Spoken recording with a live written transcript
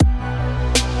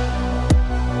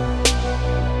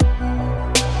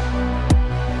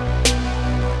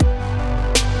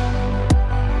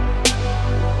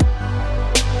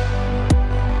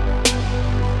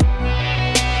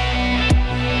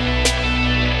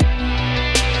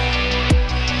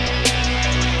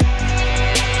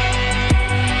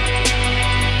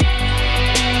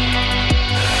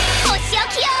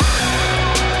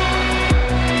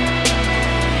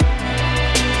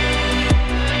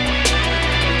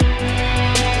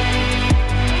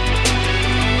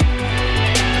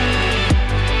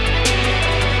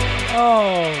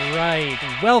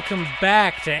welcome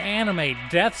back to Anime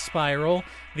Death Spiral,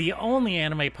 the only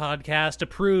anime podcast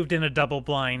approved in a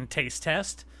double-blind taste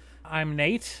test. I'm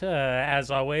Nate. As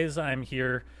always, I'm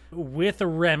here with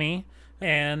Remy,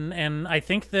 and I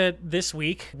think that this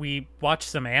week we watched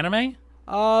some anime.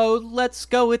 Oh, let's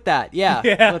go with that. Yeah.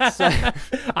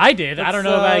 I did. I don't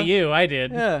know about you. I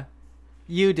did. Yeah.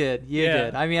 You did. You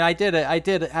did. I mean, I did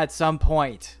at some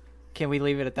point. Can we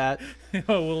leave it at that?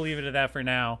 We'll leave it at that for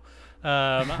now.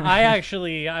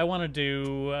 I wanted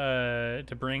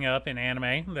to bring up an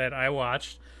anime that I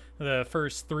watched the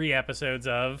first 3 episodes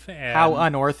of. And how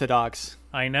unorthodox.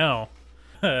 I know.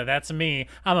 That's me.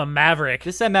 I'm a maverick.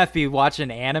 This MF be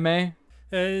watching anime?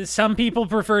 Some people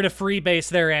prefer to freebase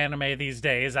their anime these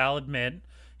days, I'll admit.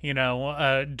 You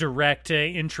know, direct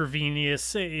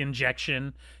intravenous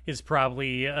injection is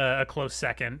probably a close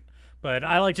second. But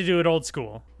I like to do it old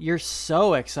school. You're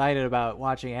so excited about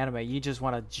watching anime, you just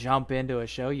want to jump into a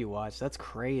show you watch. That's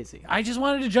crazy. I just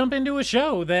wanted to jump into a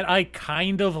show that I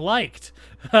kind of liked,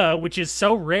 which is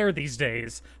so rare these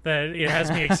days that it has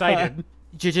me excited.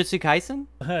 Jujutsu Kaisen?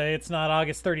 It's not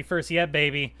August 31st yet,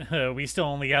 baby. We still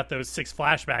only got those 6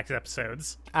 flashbacks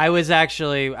episodes. I was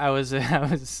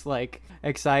like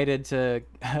excited to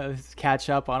catch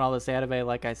up on all this anime.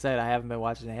 Like I said, I haven't been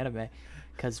watching anime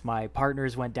because my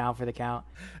partners went down for the count.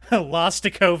 Lost to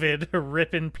COVID,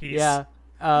 rip in peace. Yeah,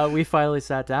 we finally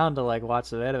sat down to like watch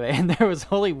some anime, and there was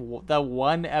only the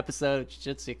one episode of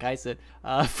Jujutsu Kaisen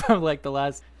from like the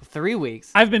last 3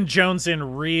 weeks. I've been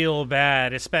jonesing real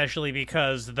bad, especially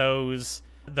because those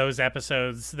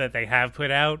episodes that they have put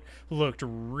out looked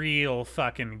real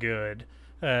fucking good.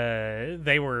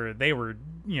 They were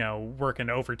working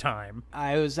overtime.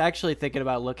 I was actually thinking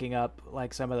about looking up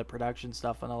like some of the production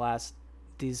stuff on the last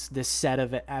this set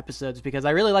of episodes because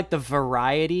I really like the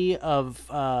variety of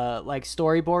like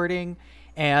storyboarding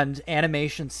and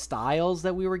animation styles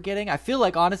that we were getting. I feel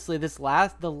like honestly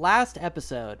the last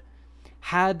episode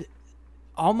had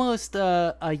almost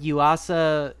a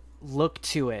Yuasa look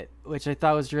to it, which I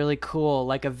thought was really cool,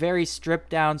 like a very stripped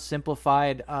down,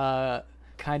 simplified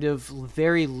kind of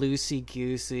very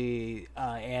loosey-goosey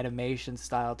animation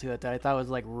style to it that I thought was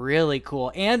like really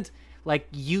cool and like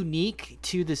unique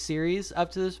to the series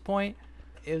up to this point.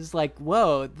 It was like,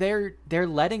 whoa, they're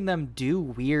letting them do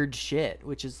weird shit,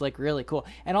 which is like really cool,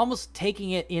 and almost taking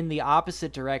it in the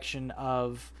opposite direction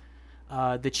of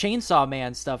the Chainsaw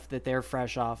Man stuff that they're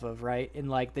fresh off of, right? In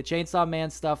like the Chainsaw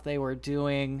Man stuff, they were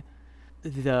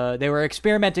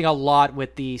experimenting a lot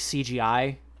with the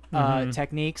CGI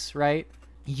techniques, right?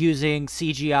 Using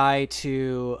CGI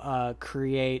to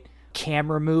create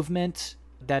camera movement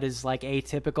that is like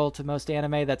atypical to most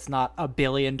anime that's not $1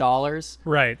 billion.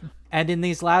 Right. And in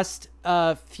these last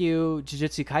few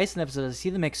Jujutsu Kaisen episodes, I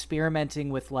see them experimenting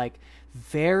with like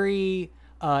very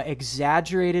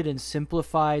exaggerated and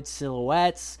simplified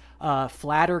silhouettes,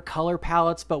 flatter color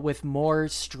palettes, but with more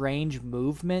strange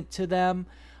movement to them.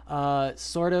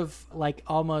 Sort of like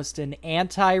almost an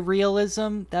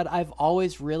anti-realism that I've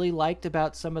always really liked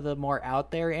about some of the more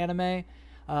out there anime.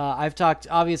 I've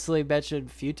mentioned a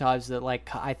few times that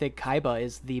like I think Kaiba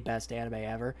is the best anime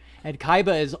ever, and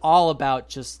Kaiba is all about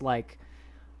just like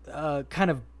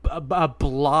kind of a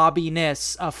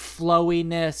blobbiness, a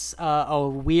flowiness, a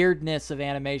weirdness of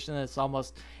animation that's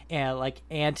almost like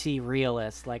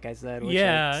anti-realist, like I said. Which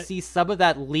I see some of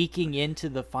that leaking into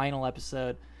the final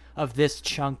episode of this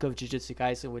chunk of Jujutsu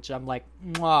Kaisen, which I'm like,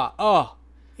 mwah, oh.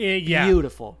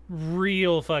 Beautiful,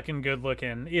 real fucking good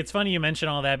looking. It's funny you mention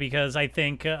all that because I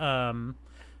think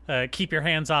keep your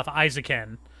hands off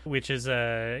Eizouken, which is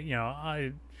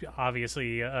obviously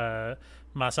Masaka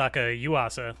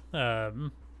Yuasa.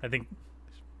 I think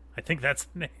that's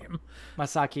the name.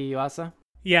 Masaki Yuasa.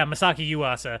 Yeah, Masaki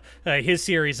Yuasa. His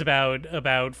series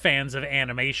about fans of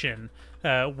animation,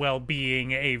 while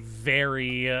being a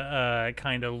very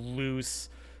kind of loose,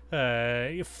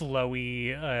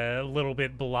 flowy, little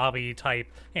bit blobby type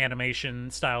animation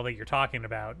style that you're talking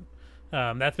about.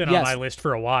 That's been on my list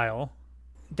for a while.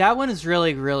 That one is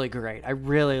really, really great. I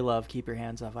really love Keep Your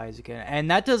Hands Off Eizouken. And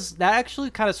that actually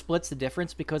kind of splits the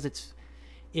difference because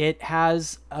it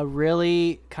has a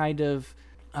really kind of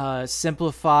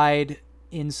simplified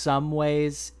in some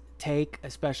ways take,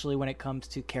 especially when it comes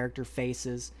to character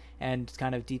faces and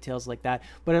kind of details like that.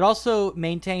 But it also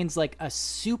maintains like a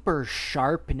super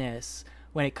sharpness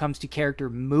when it comes to character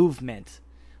movement,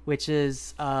 which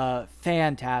is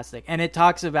fantastic. And it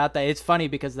talks about that. It's funny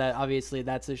because that obviously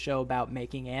that's a show about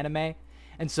making anime.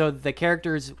 And so the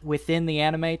characters within the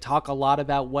anime talk a lot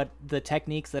about what the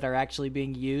techniques that are actually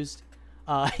being used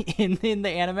in the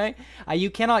anime. You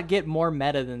cannot get more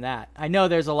meta than that. I know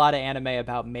there's a lot of anime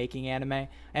about making anime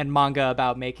and manga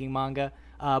about making manga,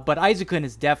 but Eizouken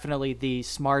is definitely the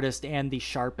smartest and the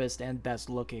sharpest and best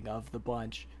looking of the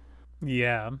bunch.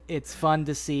 Yeah. It's fun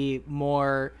to see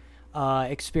more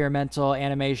experimental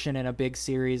animation in a big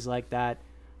series like that.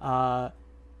 But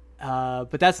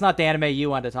that's not the anime you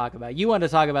want to talk about. You want to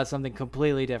talk about something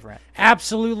completely different.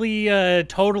 Absolutely,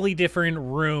 totally different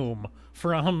room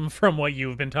from what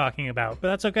you've been talking about, but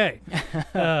that's okay.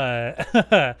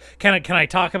 Can I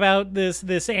talk about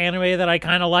this anime that I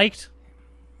kind of liked?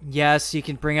 Yes, you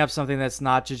can bring up something that's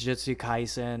not Jujutsu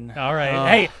Kaisen. All right.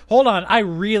 Hey, hold on. I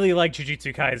really like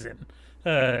Jujutsu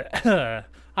Kaisen.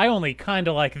 I only kind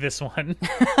of like this one.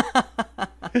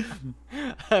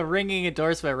 A ringing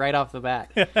endorsement right off the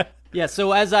bat. Yeah,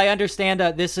 so as I understand,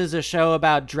 this is a show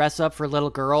about dress up for little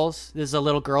girls. This is a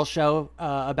little girl show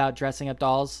about dressing up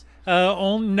dolls.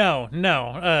 No.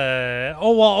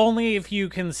 Only if you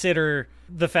consider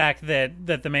the fact that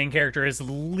the main character is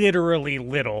literally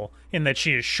little in that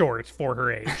she is short for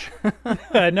her age.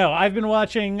 No, I've been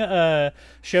watching a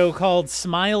show called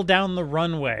Smile Down the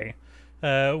Runway,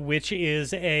 which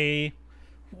is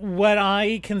what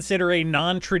I consider a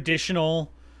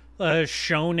non-traditional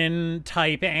shonen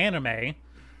type anime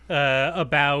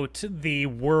about the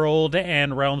world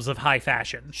and realms of high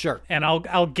fashion. Sure. And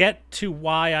I'll get to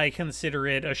why I consider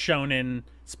it a shonen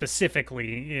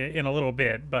specifically in a little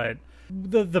bit, but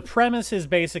the premise is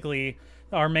basically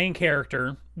our main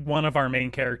character, one of our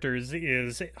main characters,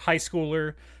 is high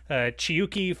schooler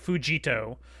Chiyuki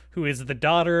Fujito, who is the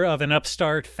daughter of an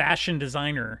upstart fashion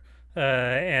designer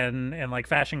and like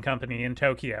fashion company in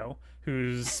Tokyo,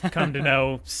 who's come to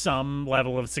know some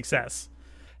level of success.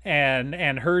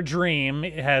 And her dream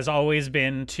has always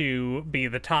been to be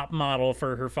the top model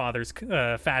for her father's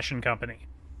fashion company,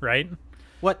 right?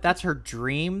 What? That's her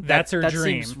dream? That's her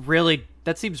dream.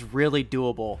 That seems really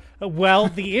doable. Well,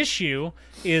 the issue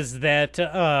is that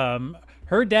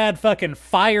her dad fucking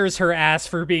fires her ass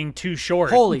for being too short.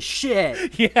 Holy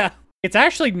shit. Yeah. It's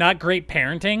actually not great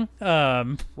parenting.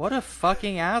 What a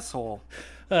fucking asshole.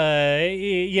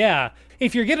 Yeah.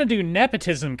 If you're gonna do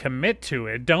nepotism, commit to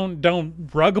it.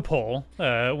 Don't rug pull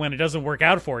when it doesn't work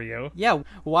out for you. Yeah,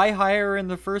 why hire her in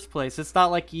the first place? It's not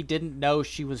like you didn't know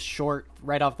she was short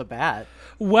right off the bat.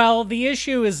 Well, the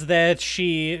issue is that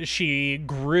she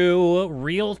grew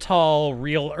real tall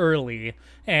real early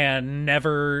and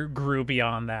never grew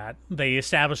beyond that. They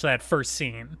established that first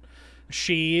scene.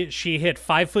 She hit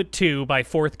 5'2" by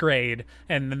 4th grade,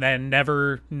 and then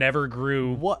never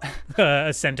grew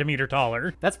a centimeter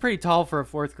taller. That's pretty tall for a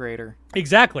 4th grader.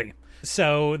 Exactly.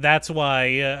 So that's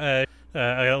why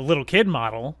a little kid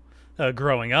model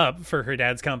growing up for her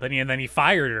dad's company, and then he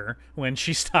fired her when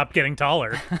she stopped getting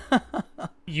taller.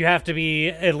 You have to be,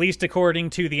 at least according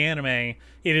to the anime, it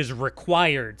is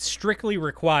required, strictly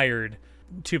required,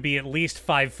 to be at least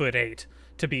 5'8"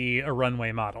 to be a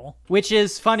runway model. Which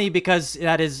is funny because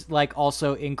that is like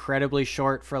also incredibly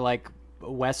short for like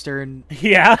Western like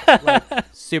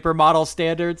supermodel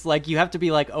standards. Like you have to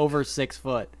be like over 6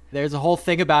 foot. There's a whole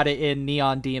thing about it in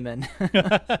Neon Demon.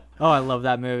 Oh, I love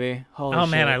that movie. Holy shit.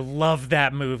 Man, I love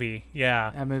that movie.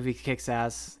 Yeah. That movie kicks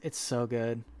ass. It's so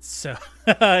good. So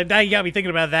now you got me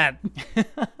thinking about that.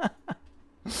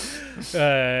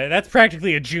 That's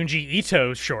practically a Junji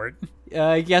Ito short.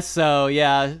 I guess so,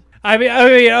 yeah. I mean,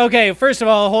 okay, first of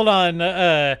all, hold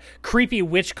on. Creepy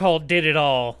Witch Cult did it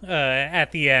all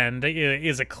at the end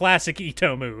is a classic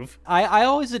Ito move. I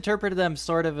always interpreted them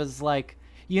sort of as like,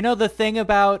 you know the thing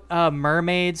about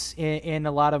mermaids in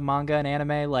a lot of manga and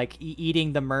anime, like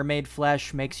eating the mermaid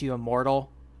flesh makes you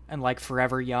immortal and like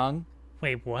forever young?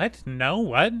 Wait, what? No,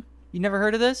 what? You never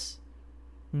heard of this?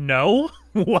 No?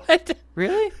 What?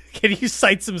 Really? Can you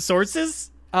cite some sources?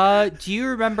 Do you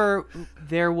remember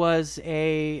there was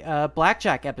a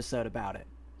Blackjack episode about it?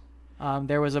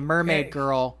 There was a mermaid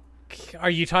girl. Are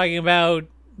you talking about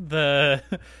the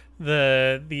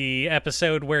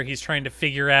episode where he's trying to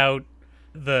figure out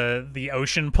the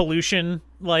ocean pollution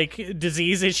like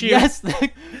disease issue? Yes,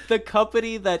 the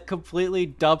company that completely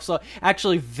dumps all,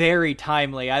 actually very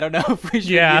timely. I don't know if we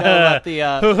should about the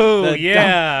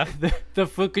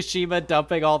Fukushima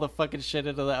dumping all the fucking shit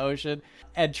into the ocean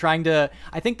and I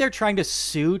think they're trying to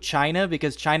sue China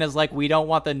because China's like, we don't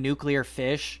want the nuclear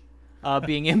fish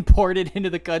being imported into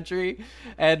the country,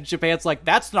 and Japan's like,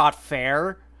 that's not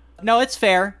fair. No, it's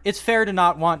fair. It's fair to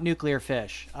not want nuclear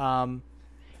fish.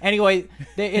 Anyway,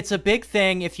 it's a big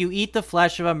thing. If you eat the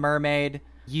flesh of a mermaid,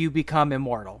 you become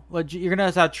immortal. You're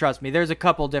going to have to trust me. There's a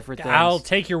couple different things. I'll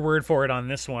take your word for it on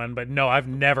this one, but no, I've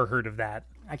never heard of that.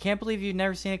 I can't believe you've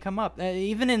never seen it come up.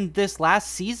 Even in this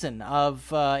last season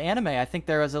of anime, I think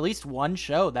there was at least one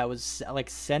show that was like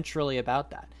centrally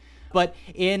about that. But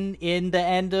in the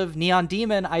end of Neon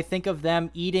Demon, I think of them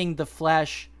eating the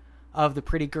flesh of the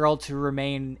pretty girl to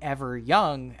remain ever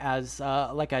young as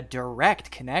like a direct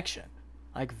connection,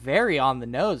 like very on the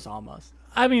nose almost.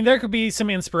 I mean, there could be some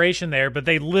inspiration there, but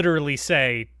they literally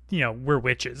say, we're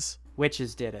witches.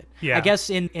 Witches did it. Yeah. I guess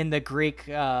in the Greek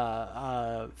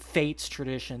fates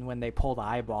tradition, when they pull the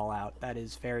eyeball out, that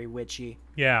is very witchy.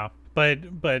 Yeah, but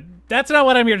that's not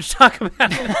what I'm here to talk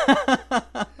about.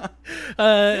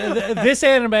 This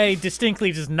anime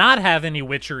distinctly does not have any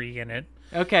witchery in it.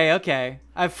 Okay.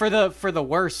 For the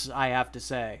worse, I have to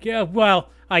say. Yeah, well,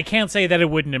 I can't say that it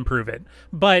wouldn't improve it,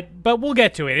 but we'll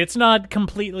get to it. It's not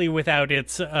completely without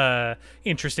its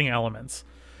interesting elements.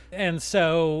 And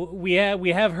so we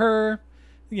have her,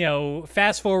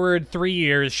 fast forward 3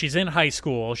 years, she's in high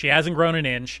school, she hasn't grown an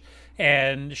inch,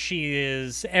 and she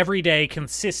is every day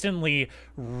consistently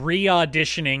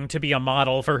re-auditioning to be a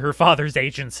model for her father's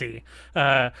agency,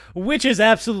 which is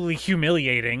absolutely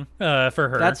humiliating for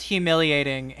her. That's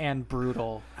humiliating and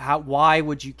brutal. Why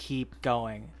would you keep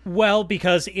going? Well,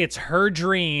 because it's her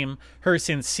dream, her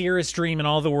sincerest dream in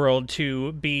all the world,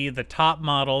 to be the top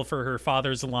model for her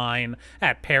father's line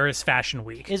at Paris Fashion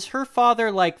Week. Is her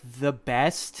father, like, the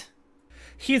best?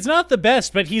 He's not the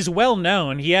best, but he's well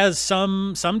known. He has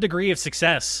some degree of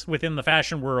success within the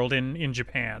fashion world in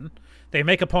Japan. They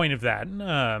make a point of that.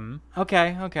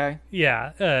 Okay.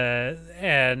 Yeah,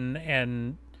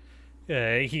 and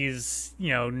he's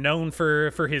known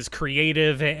for his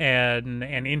creative and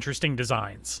interesting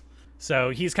designs. So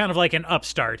he's kind of like an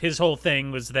upstart. His whole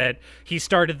thing was that he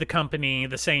started the company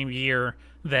the same year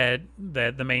that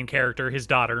the main character, his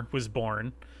daughter, was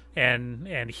born.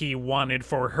 And he wanted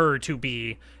for her to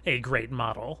be a great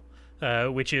model,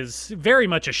 which is very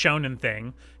much a shonen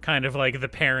thing, kind of like the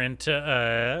parent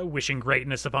wishing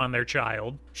greatness upon their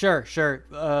child. Sure.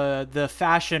 The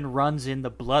fashion runs in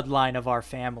the bloodline of our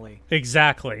family.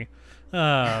 Exactly.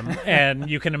 And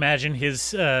you can imagine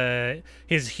his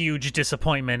huge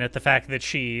disappointment at the fact that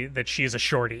she's a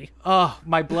shorty. Oh,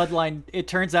 my bloodline, it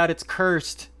turns out it's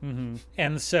cursed. Mm-hmm.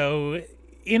 And so,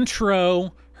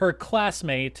 intro her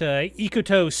classmate,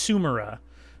 Ikuto Sumura,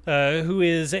 who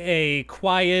is a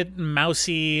quiet,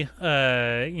 mousy,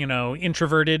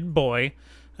 introverted boy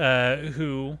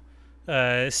who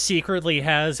secretly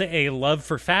has a love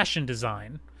for fashion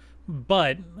design,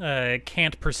 but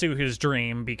can't pursue his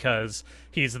dream because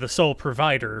he's the sole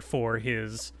provider for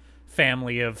his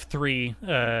family of 3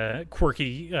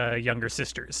 quirky younger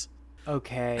sisters.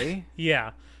 Okay.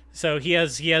 Yeah. So he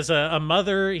has a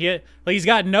mother. He's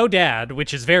got no dad,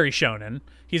 which is very shonen.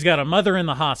 He's got a mother in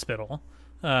the hospital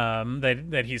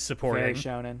that he's supporting.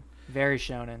 Very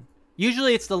shonen.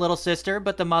 Usually it's the little sister,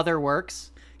 but the mother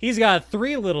works. He's got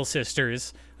 3 little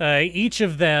sisters, each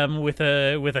of them with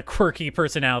a quirky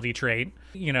personality trait.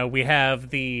 We have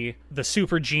the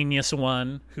super genius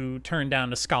one who turned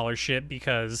down a scholarship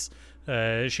because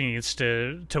she needs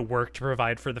to work to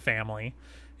provide for the family.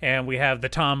 And we have the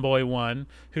tomboy one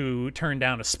who turned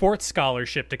down a sports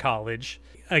scholarship to college,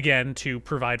 again, to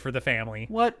provide for the family.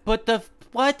 What?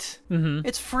 What? Mm-hmm.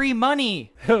 It's free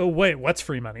money. Wait, what's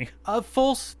free money? A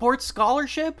full sports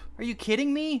scholarship? Are you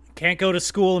kidding me? Can't go to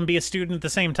school and be a student at the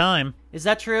same time. Is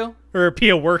that true? Or be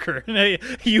a worker.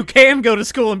 You can go to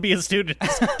school and be a student at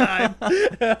the same time.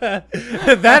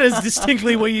 That is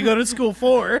distinctly what you go to school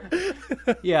for.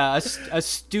 Yeah, a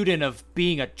student of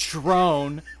being a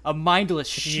drone, a mindless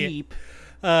sheep.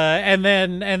 And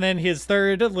then his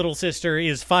third little sister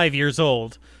is 5 years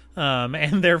old,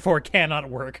 and therefore cannot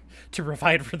work to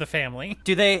provide for the family.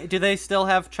 Do they still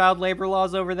have child labor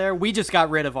laws over there? We just got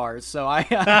rid of ours, so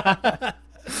I.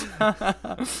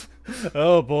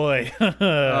 Oh boy.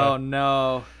 Oh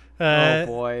no. Oh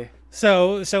boy.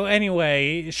 So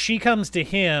anyway, she comes to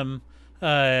him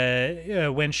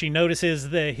when she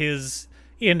notices that his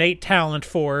innate talent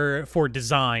for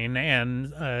design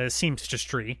and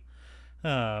seamstressry.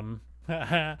 I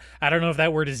don't know if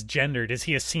that word is gendered. Is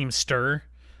he a seamster?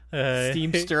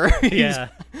 Seamster. Yeah.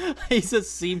 He's a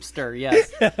seamster,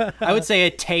 yes. I would say a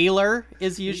tailor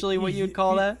is usually what you would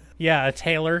call that. Yeah, a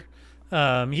tailor.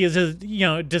 He is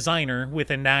a designer with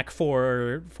a knack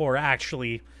for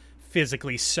actually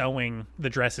physically sewing the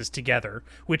dresses together,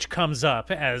 which comes up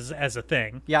as a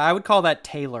thing. Yeah, I would call that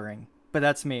tailoring, but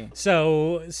that's me.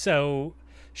 So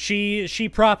she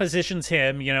propositions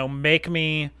him, make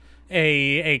me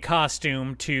a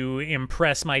costume to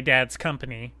impress my dad's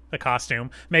company. A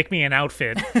costume, make me an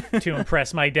outfit to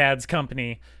impress my dad's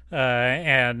company,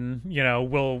 and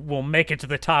we'll make it to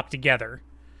the top together.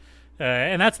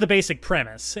 And that's the basic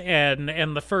premise.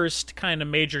 And the first kind of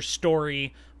major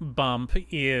story bump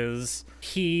is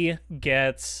he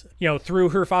gets, through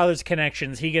her father's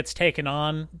connections, he gets taken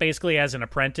on basically as an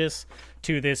apprentice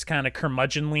to this kind of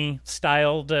curmudgeonly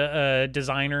styled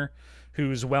designer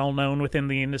who's well known within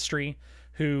the industry,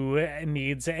 who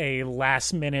needs a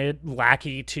last minute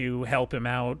lackey to help him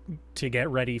out to get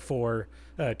ready for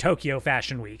Tokyo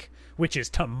Fashion Week, which is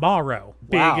tomorrow.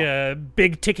 Wow.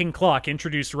 Big ticking clock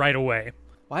introduced right away.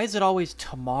 Why is it always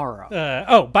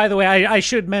tomorrow? By the way, I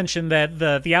should mention that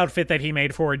the outfit that he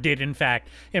made for her did in fact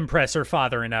impress her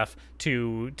father enough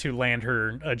to land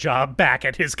her a job back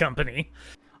at his company.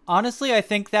 Honestly, I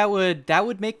think that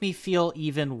would make me feel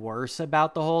even worse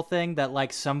about the whole thing, that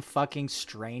like some fucking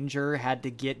stranger had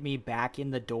to get me back in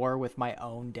the door with my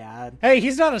own dad. Hey,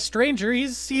 he's not a stranger.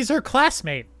 He's her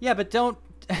classmate. Yeah, but don't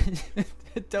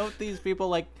these people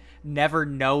like never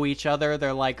know each other?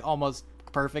 They're like almost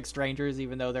perfect strangers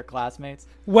even though they're classmates.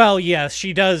 Well, yes,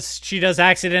 she does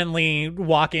accidentally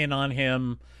walk in on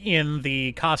him in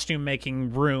the costume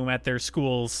making room at their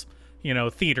school's,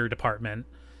 theater department.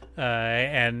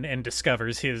 And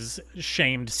discovers his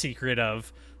shamed secret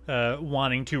of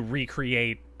wanting to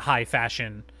recreate high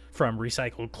fashion from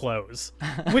recycled clothes,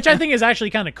 which I think is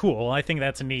actually kind of cool. I think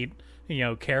that's a neat,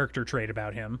 character trait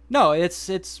about him. No,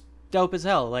 it's dope as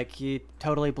hell. Like, he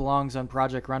totally belongs on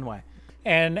Project Runway.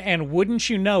 And wouldn't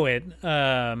you know it,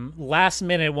 last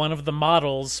minute, one of the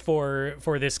models for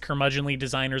this curmudgeonly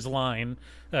designer's line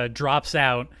drops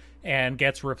out and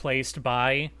gets replaced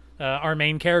by our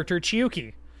main character,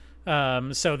 Chiyuki.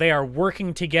 So they are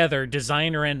working together,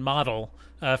 designer and model,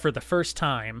 for the first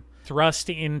time, thrust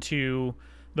into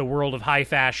the world of high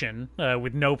fashion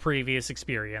with no previous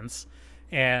experience,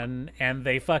 and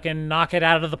they fucking knock it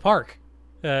out of the park.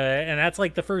 And that's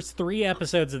like the first 3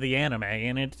 episodes of the anime,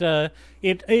 and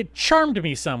it charmed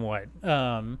me somewhat,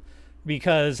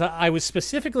 because I was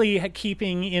specifically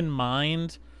keeping in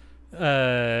mind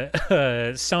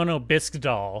Sono Bisque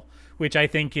Doll, which I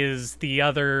think is the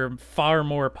other far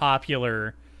more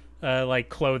popular,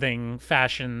 clothing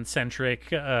fashion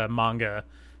centric manga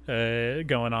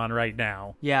going on right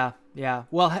now. Yeah.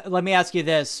 Well, let me ask you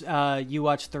this: you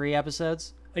watched 3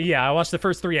 episodes? Yeah, I watched the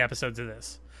first 3 episodes of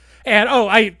this, and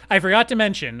I forgot to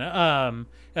mention,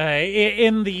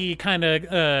 in the kind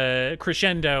of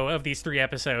crescendo of these 3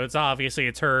 episodes, obviously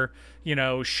it's her,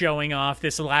 showing off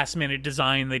this last minute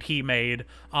design that he made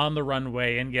on the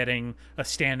runway and getting a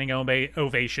standing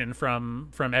ovation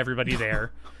from everybody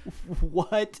there.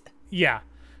 What? Yeah.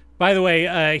 By the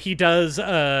way, he does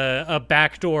a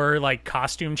backdoor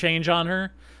costume change on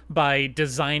her by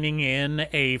designing in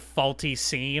a faulty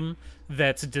seam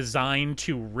that's designed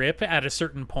to rip at a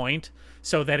certain point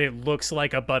so that it looks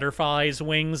like a butterfly's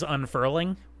wings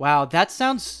unfurling. Wow, that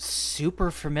sounds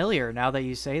super familiar now that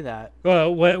you say that.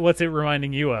 What's it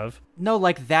reminding you of? No,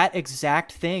 like that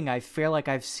exact thing I feel like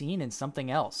I've seen in something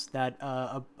else. That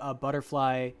a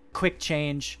butterfly quick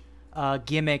change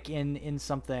gimmick in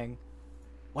something.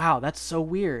 Wow, that's so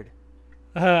weird.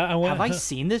 Have I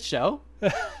seen this show?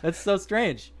 That's so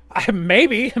strange.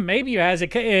 Maybe you has. It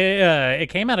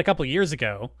came out a couple years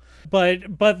ago.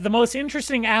 But the most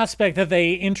interesting aspect that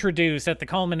they introduce at the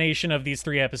culmination of these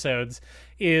 3 episodes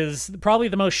is probably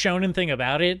the most shonen thing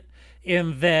about it,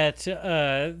 in that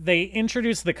they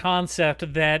introduce the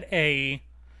concept that a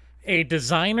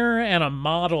designer and a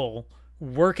model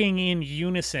working in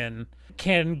unison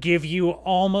can give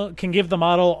the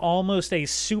model almost a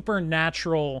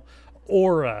supernatural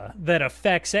aura that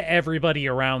affects everybody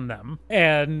around them,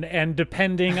 and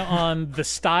depending on the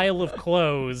style of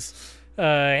clothes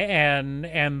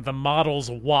and the model's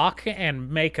walk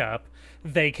and makeup,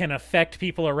 they can affect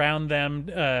people around them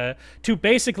to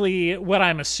basically what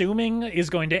I'm assuming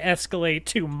is going to escalate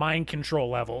to mind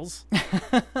control levels.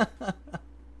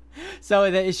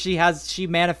 So she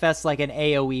manifests like an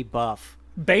AoE buff.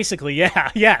 Basically, yeah,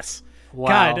 yes.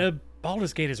 Wow. God,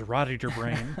 Baldur's Gate has rotted your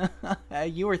brain.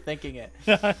 You were thinking it.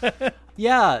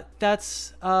 Yeah,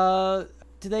 that's do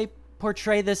they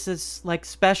portray this as like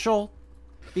special?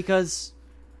 Because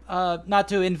not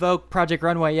to invoke Project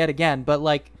Runway yet again, but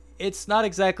like it's not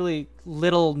exactly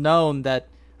little known that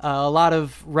a lot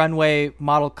of runway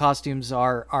model costumes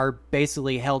are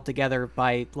basically held together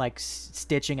by like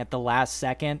stitching at the last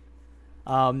second,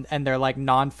 and they're like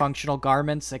non-functional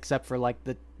garments except for like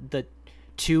the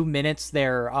 2 minutes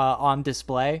they're on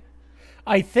display.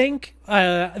 I think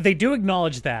they do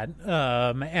acknowledge that,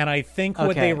 and I think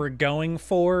what they were going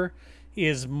for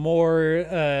is more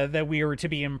that we were to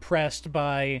be impressed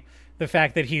by the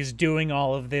fact that he's doing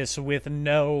all of this with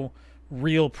no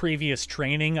real previous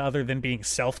training other than being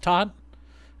self-taught.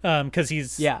 because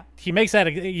he makes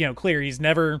that clear. He's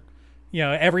never,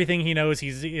 everything he knows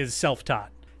is self-taught.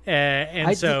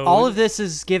 So all of this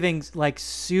is giving like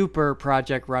super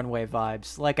Project Runway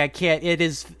vibes. Like I can't. It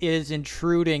is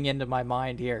intruding into my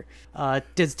mind here.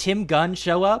 Does Tim Gunn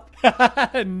show up?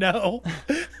 No.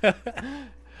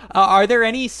 Are there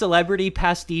any celebrity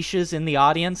pastiches in the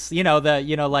audience?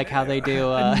 Like how they do.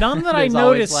 None that I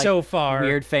noticed so far.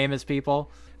 Weird famous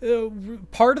people.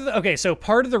 Part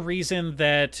of the reason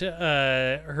that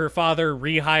her father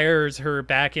rehires her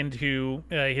back into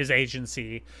his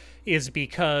agency is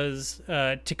because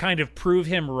to kind of prove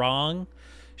him wrong,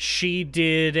 she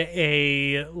did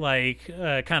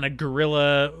a kind of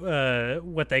guerrilla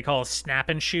what they call snap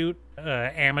and shoot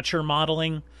amateur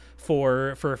modeling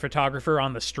for a photographer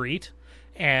on the street,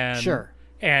 and sure,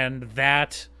 and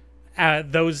that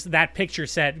that picture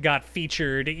set got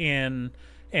featured in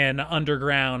an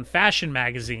underground fashion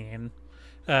magazine,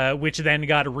 which then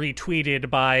got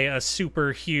retweeted by a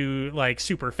super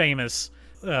famous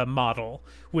model,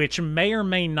 which may or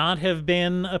may not have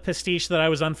been a pastiche that I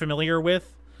was unfamiliar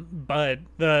with. But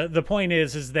the point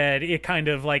is that it kind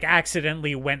of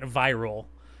accidentally went viral,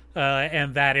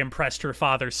 and that impressed her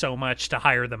father so much to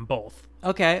hire them both.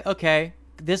 Okay.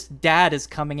 This dad is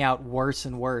coming out worse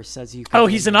and worse as you. Oh,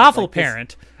 he's an awful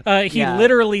parent. He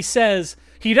literally says,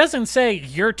 he doesn't say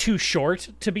you're too short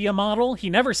to be a model. He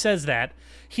never says that.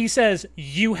 He says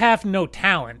you have no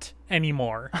talent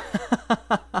anymore.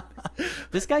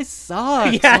 This guy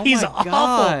sucks. Yeah, he's awful.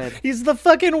 God. He's the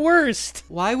fucking worst.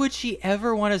 Why would she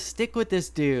ever want to stick with this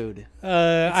dude? It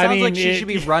sounds like she should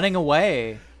be running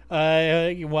away.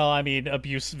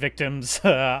 Abuse victims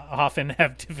often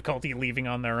have difficulty leaving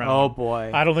on their own. Oh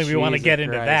boy, I don't think we want to get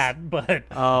into that, but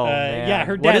man. Yeah,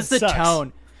 her dad What is the sucks.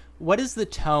 tone? What is the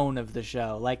tone of the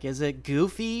show? Like, is it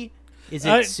goofy? Is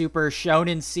it super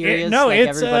shonen serious?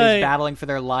 Everybody's battling for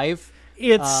their life.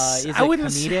 Is it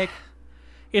comedic?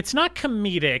 It's not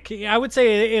comedic. I would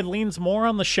say it leans more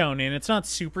on the shonen. It's not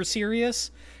super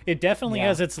serious. It definitely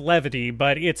has its levity,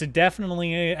 but it's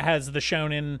definitely has the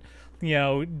shonen,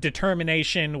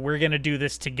 determination. We're gonna do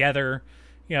this together.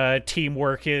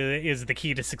 Teamwork is the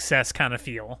key to success kind of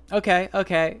feel. Okay.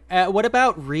 What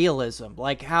about realism?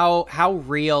 Like how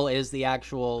real is the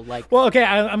actual Well, okay,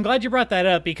 I'm glad you brought that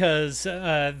up because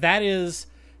that is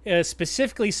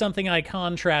specifically something I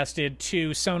contrasted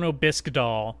to Sono Bisque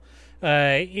Doll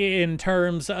in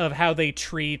terms of how they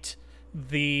treat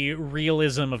the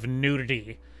realism of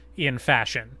nudity in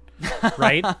fashion,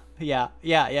 right? Yeah.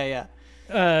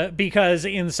 Because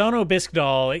in Sono Bisque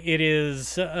Doll, it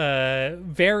is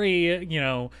very,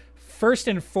 first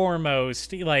and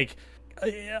foremost,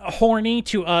 horny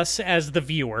to us as the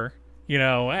viewer.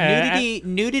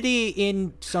 Nudity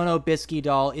in Sono Bisque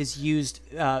Doll is used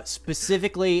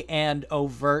specifically and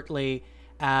overtly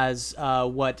as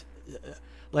what,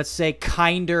 let's say,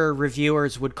 kinder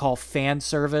reviewers would call fan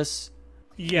service.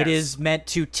 Yes. It is meant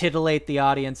to titillate the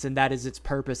audience, and that is its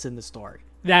purpose in the story.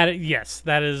 That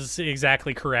is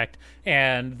exactly correct,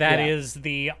 and that is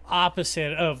the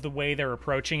opposite of the way they're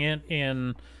approaching it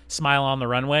in Smile on the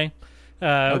Runway,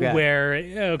 so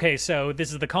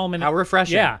this is the culmination. How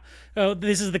refreshing! Yeah,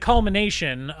 this is the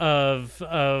culmination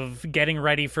of getting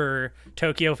ready for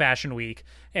Tokyo Fashion Week,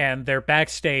 and they're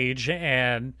backstage,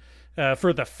 and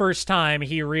for the first time,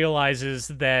 he realizes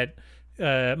that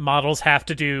models have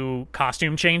to do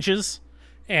costume changes,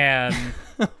 and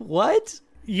what?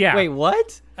 Yeah. Wait,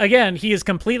 what? Again, he is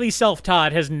completely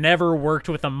self-taught, has never worked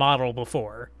with a model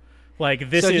before.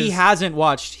 He hasn't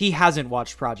watched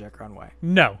Project Runway.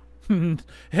 No.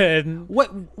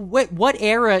 What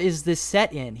era is this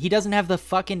set in? He doesn't have the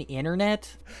fucking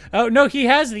internet? Oh, no, he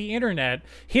has the internet.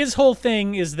 His whole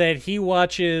thing is that he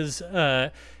watches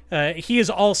he is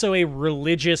also a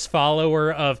religious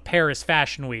follower of Paris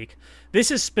Fashion Week. This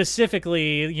is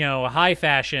specifically, high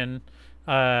fashion.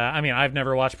 I've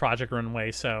never watched Project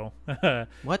Runway, so...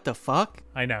 What the fuck?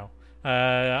 I know.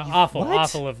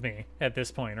 Awful of me at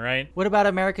this point, right? What about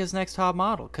America's Next Top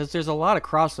Model? Because there's a lot of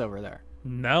crossover there.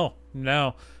 No.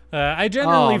 I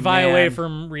generally vie away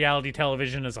from reality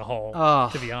television as a whole,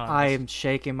 to be honest. I am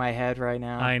shaking my head right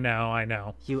now. I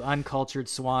know. You uncultured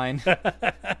swine.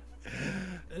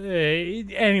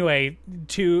 Anyway,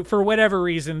 for whatever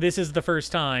reason, this is the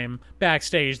first time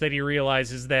backstage that he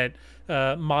realizes that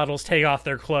models take off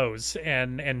their clothes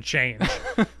and change.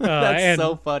 That's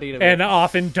so funny to me. And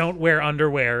often don't wear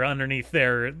underwear underneath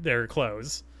their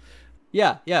clothes.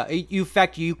 Yeah. In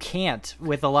fact, you can't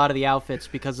with a lot of the outfits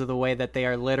because of the way that they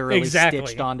are literally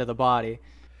stitched onto the body.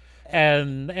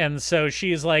 And so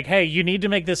she's like, hey, you need to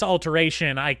make this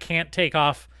alteration. I can't take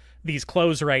off these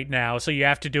clothes right now, so you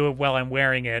have to do it while I'm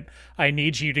wearing it. I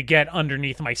need you to get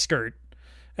underneath my skirt.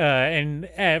 And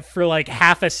for like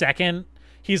half a second,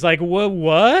 he's like,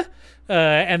 what?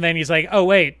 And then he's like, oh,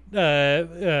 wait,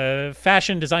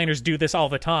 fashion designers do this all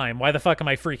the time. Why the fuck am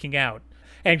I freaking out?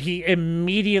 And he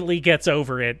immediately gets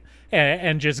over it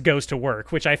and just goes to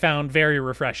work, which I found very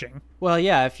refreshing. Well,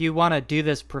 yeah, if you want to do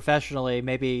this professionally,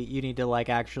 maybe you need to like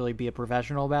actually be a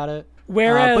professional about it.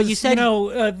 Whereas, but you said,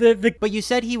 but you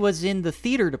said he was in the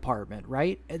theater department,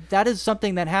 right? That is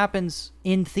something that happens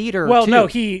in theater. Well, too. no,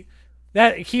 he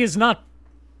is not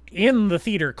in the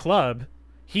theater club.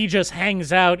 He just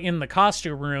hangs out in the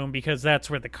costume room because that's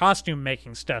where the costume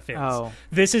making stuff is. Oh.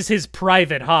 This is his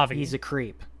private hobby. He's a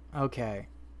creep. Okay.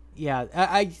 Yeah,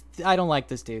 I don't like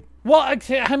this dude. Well,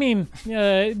 I mean,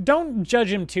 don't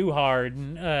judge him too hard.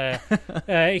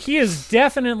 He is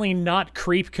definitely not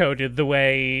creep-coded the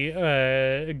way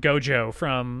Gojo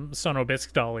from Sono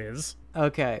Bisque Doll is.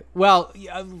 Okay. Well,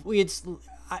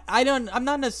 I'm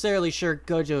not necessarily sure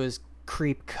Gojo is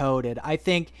creep-coded. I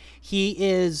think he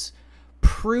is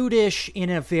prudish in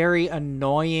a very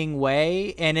annoying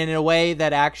way, and in a way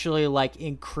that actually like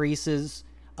increases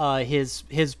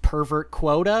his pervert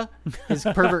quota, his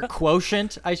pervert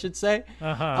quotient, I should say.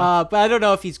 But I don't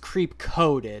know if he's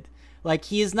creep-coded. Like,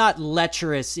 he is not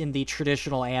lecherous in the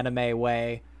traditional anime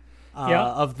way,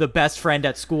 of the best friend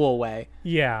at school way.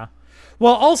 Yeah.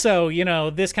 Well, also,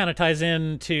 this kind of ties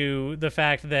into the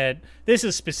fact that this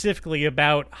is specifically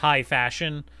about high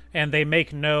fashion, and they make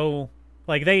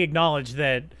they acknowledge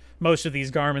that most of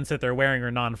these garments that they're wearing are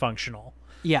non-functional.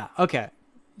 Yeah, okay.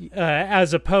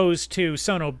 As opposed to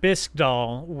Sono Bisque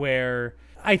Doll, where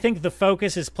I think the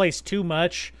focus is placed too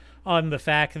much on the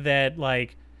fact that,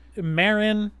 like,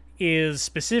 Marin is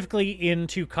specifically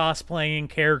into cosplaying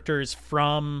characters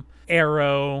from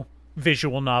Arrow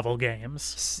visual novel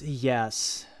games.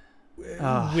 Yes.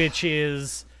 Which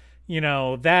is,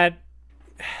 that...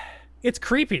 It's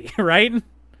creepy, right?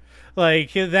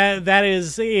 Like, that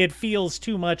is... It feels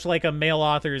too much like a male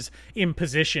author's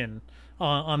imposition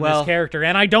on this character,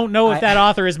 and I don't know if that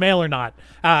author is male or not.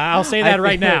 I'll say that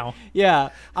right now. Yeah,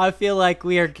 I feel like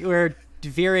we're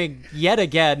veering yet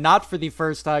again, not for the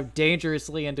first time,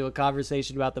 dangerously into a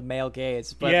conversation about the male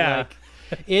gaze, but like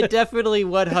it definitely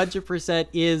 100%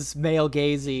 is male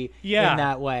gazy in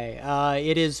that way.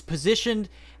 It is positioned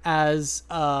as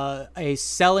a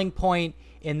selling point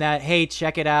in that, hey,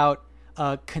 check it out,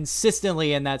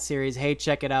 consistently in that series. Hey,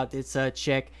 check it out, it's a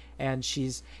chick, and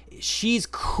she's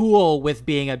cool with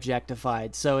being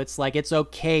objectified, so it's like it's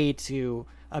okay to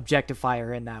objectify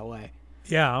her in that way.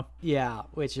 Yeah,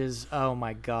 which is, oh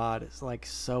my god, it's like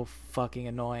so fucking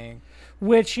annoying.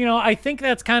 Which, I think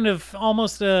that's kind of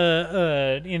almost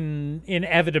in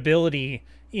inevitability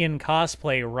in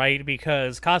cosplay, right?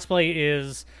 Because cosplay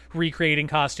is recreating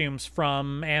costumes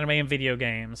from anime and video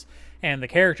games, and the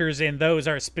characters in those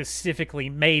are specifically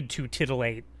made to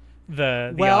titillate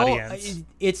the audience.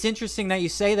 It's interesting that you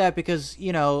say that because,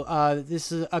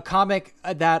 this is a comic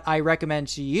that I recommend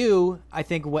to you. I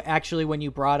think actually when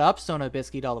you brought up Sono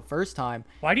Bisque Doll the first time.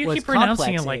 Why do you keep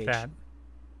pronouncing it like that?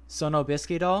 Sono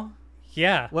Bisque Doll?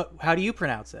 Yeah. How do you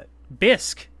pronounce it?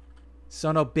 Bisque.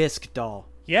 Sono Bisque Doll.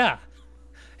 Yeah.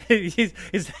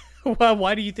 Well,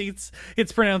 why do you think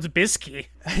it's pronounced bisky?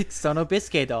 It's Sono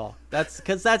Bisque Doll. That's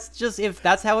because if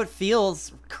that's how it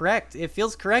feels correct. It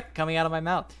feels correct coming out of my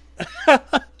mouth.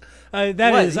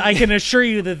 I can assure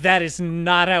you that is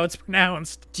not how it's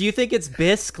pronounced. Do you think it's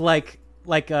bisque like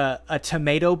a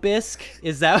tomato bisque?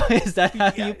 Is that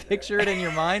how you picture it in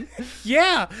your mind?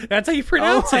 Yeah, that's how you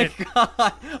pronounce it.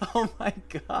 Oh my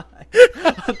god.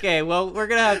 Okay, well, we're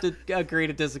gonna have to agree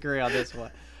to disagree on this one.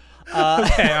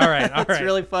 Okay, all right. It's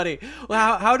really funny.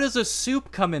 Well, how does a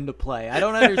soup come into play? I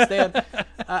don't understand.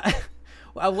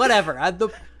 Whatever.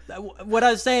 What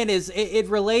I was saying is it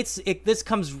relates. This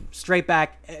comes straight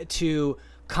back to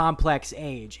complex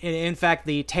age. In fact,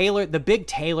 the big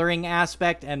tailoring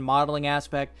aspect and modeling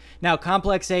aspect. Now,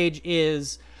 complex age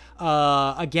is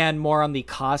again more on the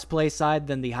cosplay side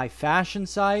than the high fashion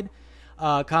side.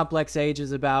 Complex age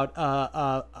is about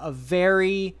a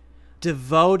very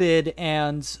devoted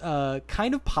and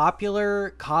kind of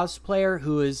popular cosplayer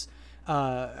who is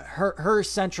her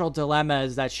central dilemma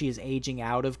is that she is aging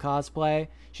out of cosplay.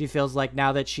 She feels like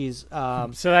now that she's so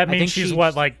that means she's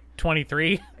what, like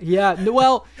 23? Yeah,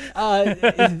 well,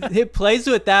 it plays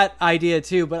with that idea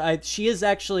too, but she is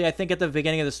actually, I think at the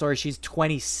beginning of the story, she's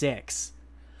 26.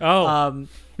 And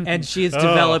she is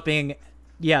developing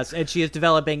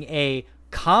a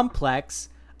complex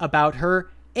about her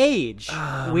age.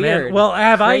 Weird. Man.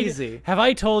 Well, crazy. Have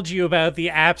I told you about the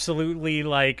absolutely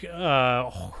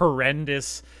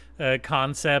horrendous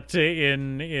concept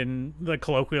in the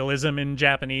colloquialism in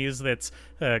Japanese that's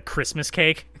Christmas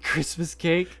cake. Christmas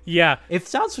cake? Yeah. It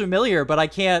sounds familiar, but I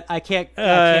can't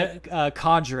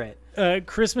conjure it.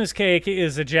 Christmas cake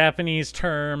is a Japanese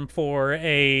term for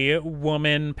a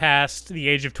woman past the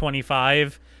age of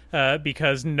 25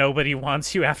 because nobody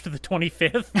wants you after the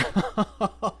 25th.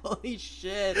 Holy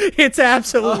shit. It's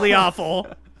absolutely awful.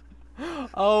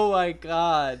 Oh my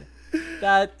god.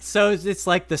 So it's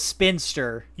like the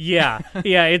spinster. Yeah.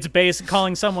 It's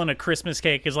calling someone a Christmas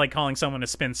cake is like calling someone a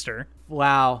spinster.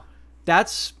 Wow.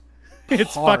 It's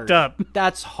fucked up.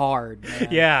 That's hard, man.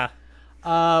 Yeah.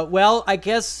 Well, I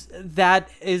guess that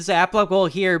is applicable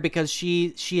here because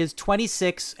she is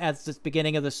 26 at the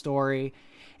beginning of the story,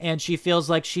 and she feels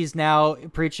like she's now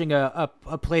preaching a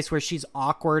place where she's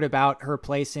awkward about her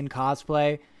place in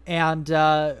cosplay. And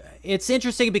it's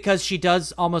interesting because she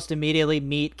does almost immediately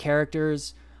meet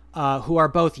characters who are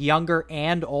both younger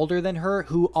and older than her,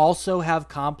 who also have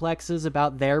complexes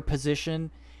about their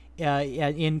position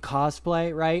in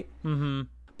cosplay, right? Mm-hmm.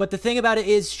 But the thing about it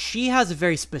is she has a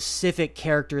very specific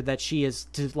character that she is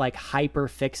like hyper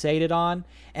fixated on.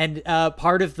 And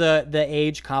part of the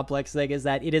age complex thing is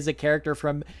that it is a character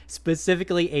from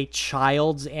specifically a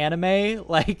child's anime,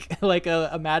 like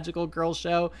a magical girl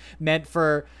show meant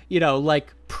for,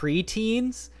 like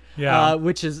preteens. Yeah.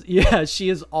 Which is, she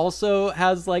is also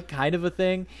has like kind of a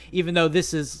thing, even though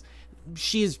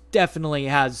she's definitely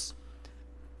has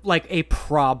like a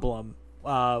problem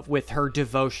with her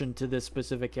devotion to this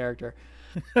specific character.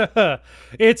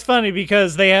 It's funny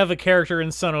because they have a character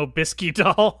in Sono Bisky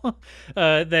Doll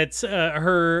that's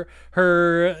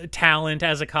her talent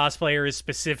as a cosplayer is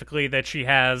specifically that she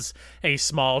has a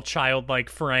small childlike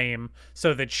frame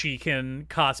so that she can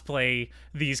cosplay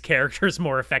these characters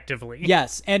more effectively.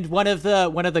 Yes, and one of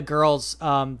the girls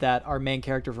that our main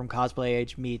character from Cosplay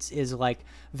Age meets is like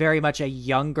very much a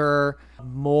younger,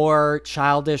 more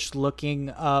childish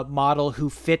looking model who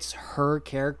fits her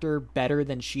character better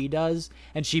than she does,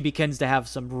 and she begins to have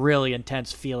some really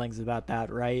intense feelings about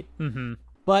that, right? Mm-hmm.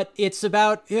 But it's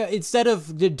about, instead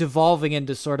of devolving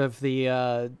into sort of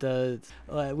the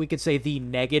we could say the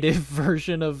negative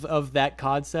version of that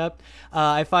concept,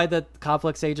 I find that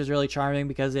Complex Age is really charming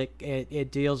because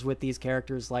it deals with these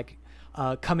characters like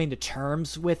coming to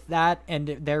terms with that and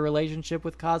their relationship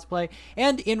with cosplay,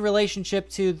 and in relationship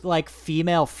to like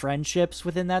female friendships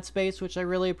within that space, which I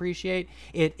really appreciate.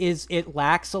 It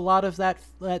lacks a lot of that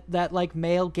like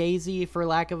male gazy, for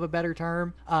lack of a better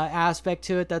term, aspect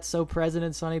to it that's so present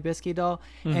in Sonny Biscuit Doll.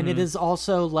 Mm-hmm. And it is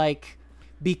also like,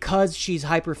 because she's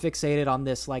hyper fixated on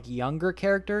this like younger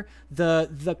character,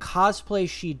 the cosplay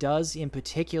she does in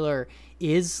particular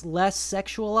is less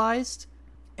sexualized.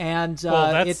 And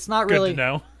that's it's not good really to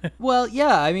know. Well,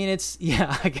 yeah, I mean,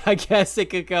 I guess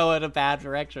it could go in a bad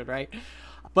direction, right?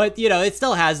 But it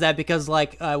still has that because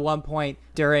like at one point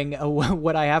during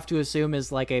what I have to assume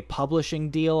is like a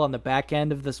publishing deal on the back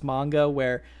end of this manga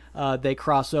where they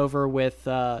cross over with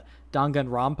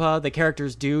Danganronpa, the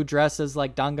characters do dress as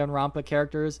like Danganronpa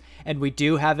characters, and we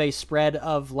do have a spread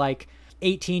of like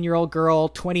 18-year-old girl,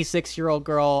 26-year-old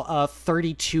girl,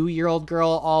 32-year-old girl,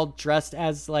 all dressed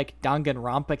as like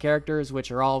Danganronpa characters,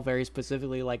 which are all very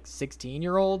specifically like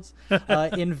 16-year-olds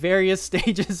in various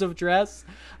stages of dress.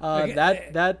 Okay.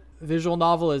 That visual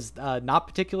novel is not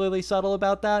particularly subtle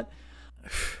about that.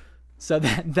 So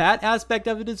that aspect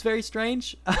of it is very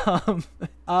strange.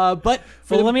 But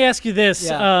let me ask you this.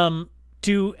 Yeah.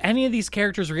 Do any of these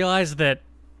characters realize that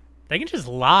they can just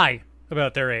lie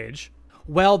about their age?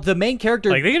 Well, the main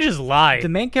character, like, they can just lie. The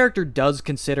main character does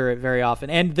consider it very often,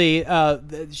 and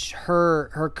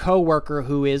her coworker,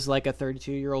 who is like a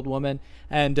 32-year-old woman,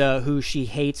 and who she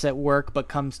hates at work, but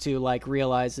comes to like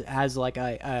realize has like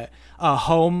a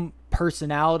home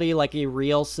personality, like a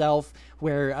real self,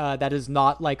 where that is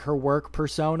not like her work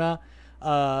persona,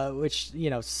 which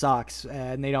sucks,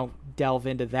 and they don't delve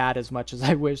into that as much as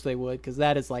I wish they would, because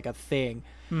that is like a thing.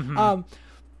 Mm-hmm.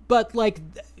 But like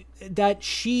that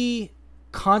she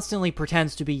constantly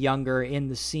pretends to be younger in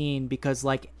the scene because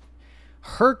like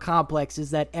her complex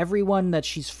is that everyone that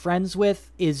she's friends with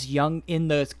is young in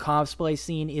the cosplay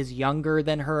scene, is younger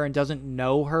than her and doesn't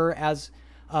know her as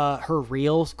her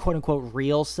real, quote unquote,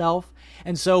 real self.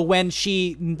 And so when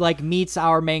she like meets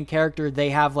our main character, they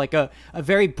have like a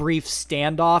very brief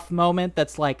standoff moment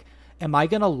that's like, am I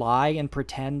going to lie and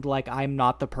pretend like I'm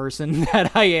not the person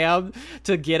that I am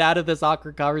to get out of this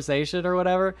awkward conversation or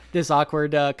whatever? This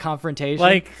awkward confrontation?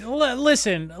 Like,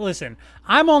 listen,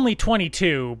 I'm only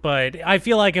 22, but I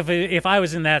feel like if I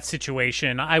was in that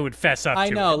situation, I would fess up to it. I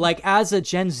know, like, as a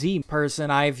Gen Z person,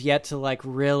 I've yet to, like,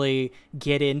 really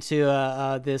get into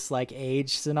this, like,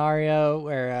 age scenario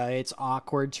where it's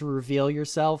awkward to reveal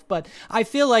yourself. But I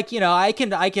feel like, you know, I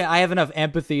have enough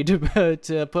empathy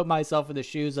to put myself in the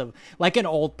shoes of, like, an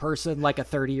old person, like a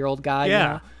 30-year-old guy. Yeah.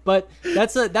 You know? But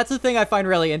that's the thing I find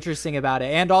really interesting about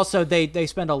it. And also, they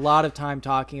spend a lot of time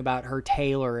talking about her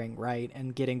tailoring, right?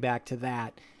 And getting back to that.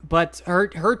 But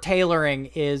her tailoring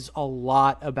is a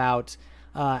lot about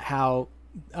how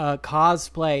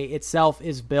cosplay itself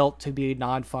is built to be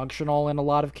non-functional in a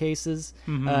lot of cases,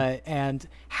 and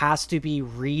has to be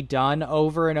redone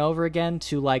over and over again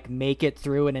to like make it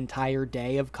through an entire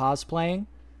day of cosplaying.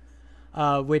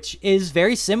 Which is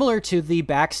very similar to the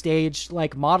backstage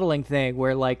like modeling thing,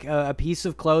 where like a piece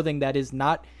of clothing that is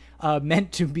not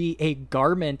meant to be a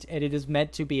garment and it is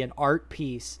meant to be an art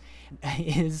piece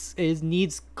is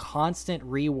needs constant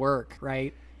rework,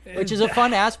 right? Which is a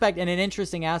fun aspect and an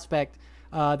interesting aspect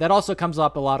that also comes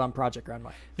up a lot on Project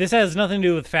Runway. This has nothing to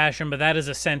do with fashion, but that is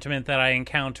a sentiment that I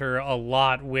encounter a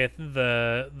lot with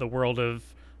the world of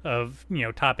you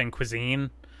know, top-end cuisine.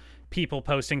 People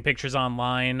posting pictures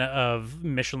online of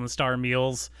Michelin star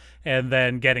meals and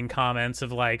then getting comments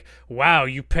of like, wow,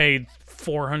 you paid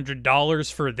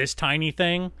 $400 for this tiny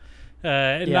thing.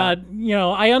 Not, you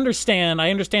know, I understand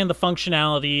the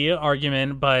functionality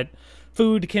argument, but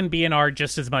food can be an art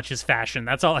just as much as fashion.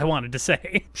 That's all I wanted to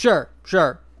say. Sure.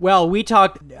 Well, we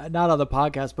talked, not on the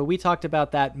podcast, but we talked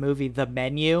about that movie, The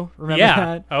Menu. Remember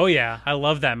that? Oh, yeah. I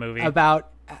love that movie. About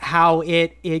how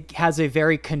it has a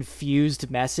very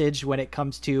confused message when it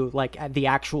comes to like the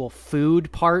actual food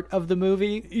part of the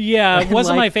movie. Yeah, it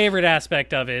wasn't my favorite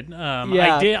aspect of it.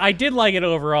 I did like it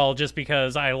overall just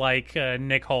because I like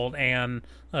Nick Holt and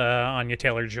Anya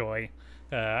Taylor-Joy.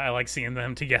 I like seeing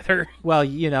them together. Well,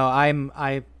 you know,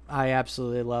 I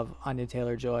absolutely love Anya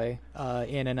Taylor-Joy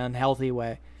in an unhealthy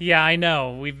way. Yeah, I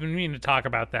know. We've been meaning to talk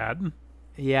about that.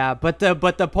 Yeah, but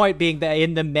the point being that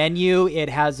in The Menu, it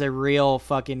has a real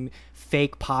fucking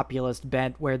fake populist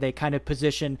bent where they kind of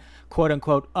position quote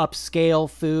unquote upscale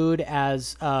food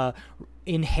as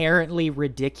inherently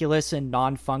ridiculous and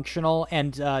non-functional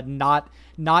and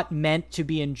not meant to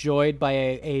be enjoyed by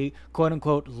a quote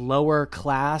unquote lower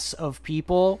class of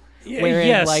people. Wherein,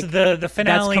 yes, like, the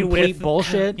finale that's complete with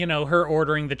bullshit. You know, her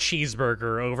ordering the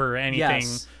cheeseburger over anything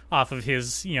off of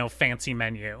his, you know, fancy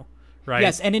menu. Right.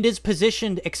 Yes, and it is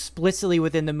positioned explicitly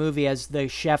within the movie as the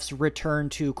chef's return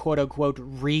to quote-unquote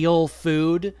real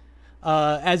food,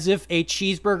 as if a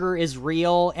cheeseburger is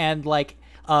real and, like,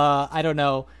 I don't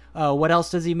know, what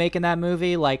else does he make in that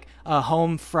movie? Like,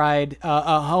 home-baked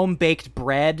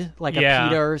bread, like a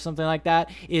pita or something like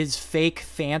that, is fake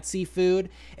fancy food,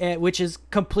 which is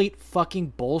complete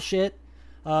fucking bullshit.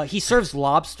 He serves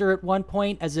lobster at one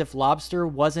point as if lobster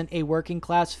wasn't a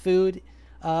working-class food.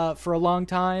 For a long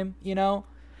time, you know.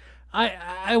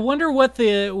 I wonder what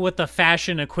the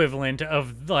fashion equivalent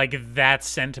of like that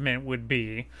sentiment would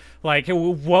be. Like,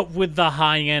 what would the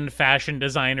high-end fashion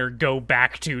designer go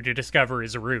back to discover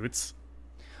his roots?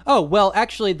 Oh, well,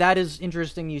 actually, that is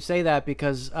interesting you say that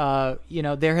because you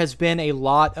know, there has been a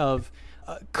lot of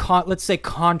let's say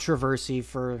controversy,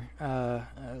 for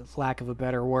lack of a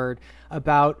better word,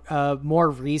 about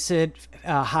more recent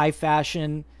high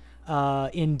fashion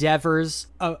endeavors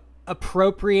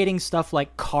appropriating stuff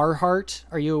like Carhartt.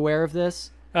 Are you aware of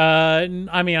this? I mean,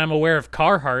 I'm aware of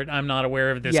Carhartt. I'm not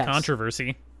aware of this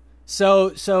controversy.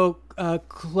 So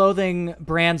clothing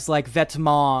brands like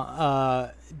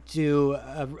Vetements do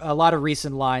a lot of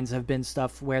recent lines have been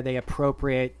stuff where they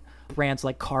appropriate brands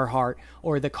like Carhartt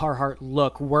or the Carhartt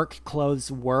look, work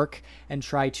clothes work, and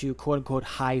try to quote unquote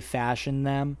high fashion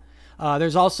them.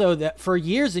 There's also that for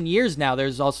years and years now,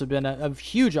 there's also been a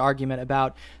huge argument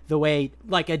about the way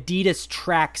like Adidas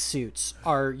tracksuits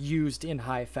are used in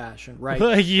high fashion,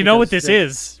 right? You know what this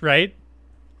is, right?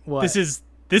 What? This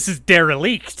is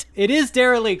derelict. It is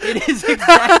derelict. It is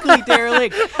exactly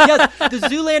derelict. Yes, the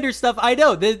Zoolander stuff, I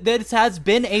know. This has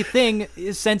been a thing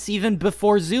since even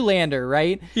before Zoolander,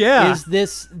 right? Yeah. Is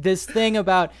this thing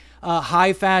about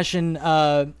high fashion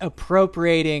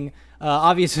appropriating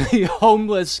obviously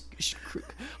homeless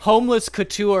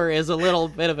couture is a little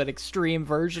bit of an extreme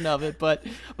version of it, but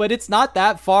it's not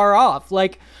that far off.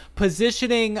 Like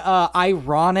positioning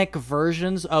ironic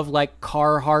versions of like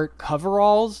Carhartt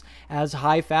coveralls as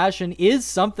high fashion is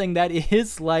something that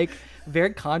is like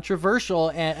very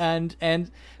controversial and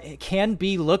it can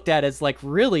be looked at as like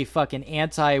really fucking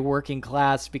anti-working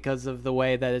class because of the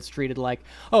way that it's treated. Like,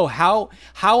 oh, how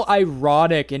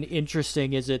ironic and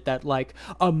interesting is it that like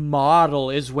a model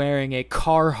is wearing a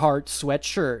Carhartt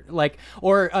sweatshirt? Like,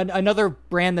 or another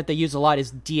brand that they use a lot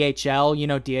is DHL. You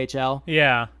know DHL?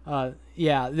 Yeah.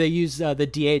 Yeah, they use the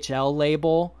DHL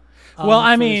label. Well,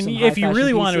 I mean, if you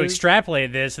really pieces. want to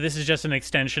extrapolate this is just an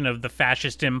extension of the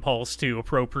fascist impulse to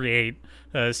appropriate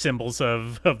symbols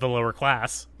of the lower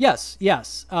class. Yes,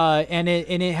 and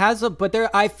it has but there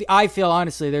I feel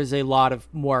honestly there's a lot of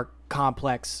more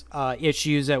complex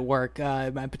issues at work.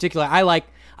 In particular, I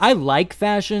like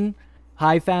fashion,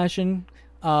 high fashion,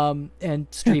 and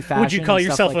street fashion. Would you call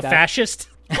yourself a fascist?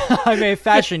 I'm a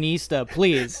fashionista,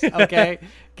 please. Okay.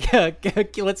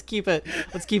 Let's keep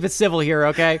it civil here,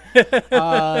 okay?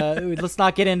 Let's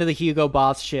not get into the Hugo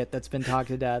Boss shit that's been talked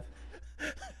to death.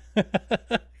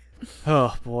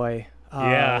 Oh boy.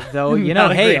 Yeah. Though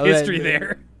Not a great history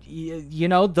there.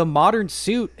 The modern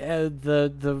suit,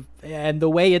 the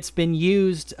way it's been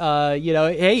used,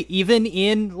 hey, even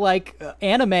in like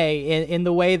anime, in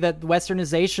the way that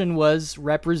Westernization was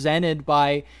represented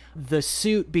by the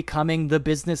suit becoming the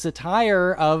business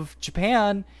attire of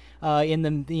Japan. In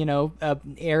the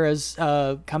eras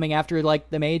coming after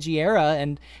like the Meiji era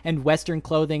and Western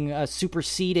clothing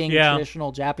superseding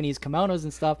traditional Japanese kimonos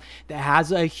and stuff, that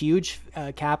has a huge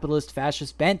capitalist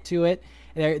fascist bent to it.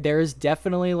 There is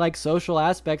definitely like social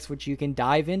aspects which you can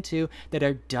dive into that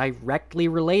are directly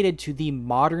related to the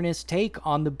modernist take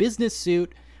on the business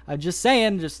suit. I'm just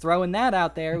saying, just throwing that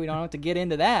out there. We don't have to get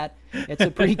into that. It's a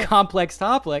pretty complex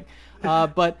topic,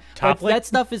 but that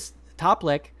stuff is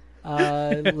topic.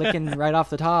 Licking right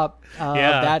off the top of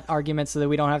that argument so that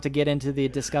we don't have to get into the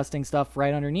disgusting stuff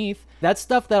right underneath. That's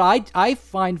stuff that I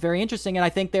find very interesting, and I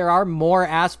think there are more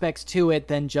aspects to it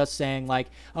than just saying like,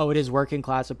 oh, it is working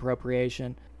class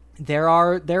appropriation. There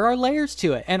are layers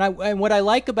to it, and what I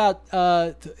like about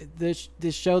this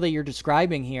show that you're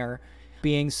describing here,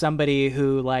 being somebody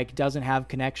who like doesn't have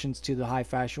connections to the high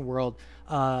fashion world,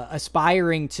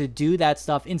 aspiring to do that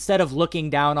stuff instead of looking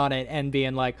down on it and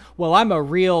being like, well, I'm a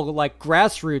real like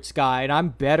grassroots guy and I'm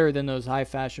better than those high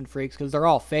fashion freaks because they're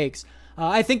all fakes.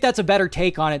 I think that's a better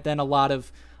take on it than a lot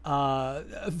of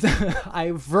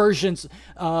versions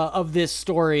of this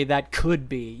story that could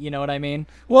be. You know what I mean?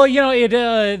 Well,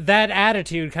 that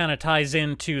attitude kind of ties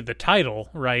into the title,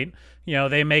 right?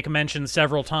 They make mention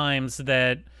several times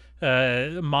that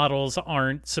models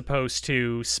aren't supposed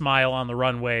to smile on the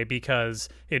runway because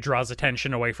it draws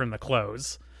attention away from the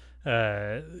clothes.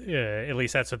 At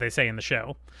least that's what they say in the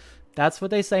show. That's what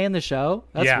they say in the show?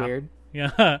 That's weird.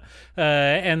 Yeah.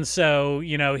 And so,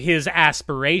 his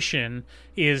aspiration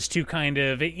is to kind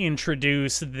of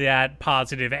introduce that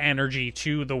positive energy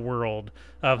to the world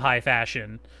of high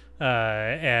fashion.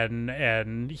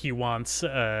 And he wants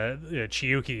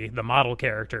Chiyuki, the model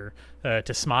character,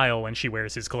 to smile when she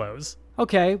wears his clothes.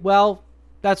 Okay, well,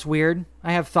 that's weird.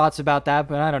 I have thoughts about that,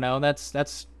 but I don't know.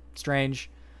 That's strange.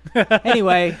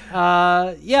 Anyway,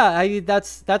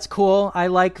 that's cool. I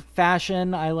like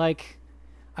fashion. I like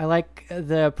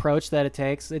the approach that it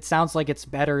takes. It sounds like it's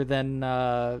better than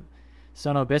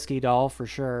Sonobisky doll for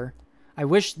sure. I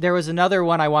wish there was another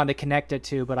one I wanted to connect it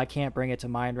to, but I can't bring it to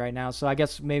mind right now. So I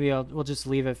guess maybe we'll just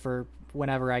leave it for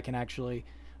whenever I can actually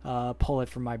pull it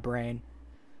from my brain.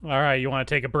 All right, you want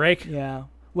to take a break? Yeah.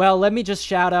 Well, let me just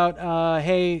shout out,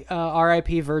 hey,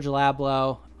 R.I.P. Virgil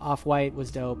Abloh. Off-White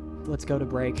was dope. Let's go to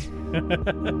break. All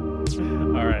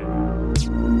right.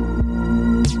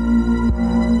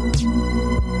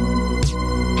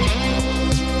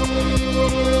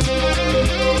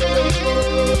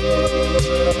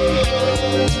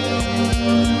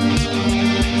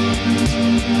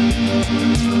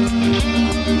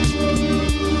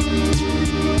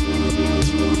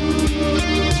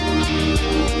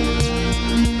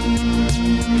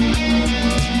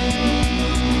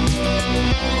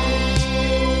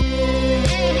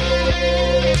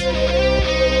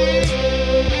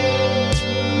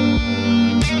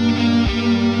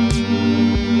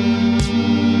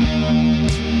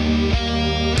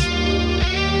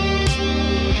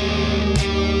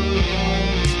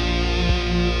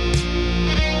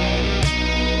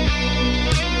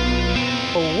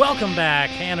 Welcome back,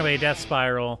 Anime Death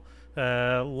Spiral.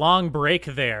 Long break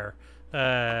there.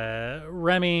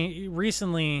 Remy,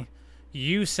 recently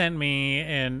you sent me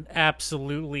an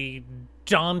absolutely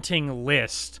daunting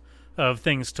list of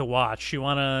things to watch. You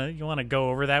wanna go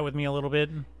over that with me a little bit?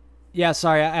 Yeah,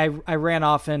 sorry, I ran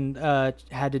off and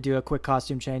had to do a quick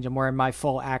costume change. I'm wearing my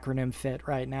full acronym fit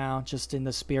right now, just in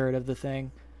the spirit of the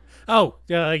thing. Oh,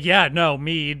 yeah, no,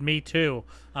 me too.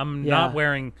 I'm not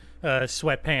wearing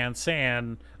sweatpants,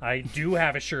 and I do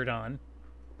have a shirt on.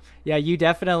 Yeah, you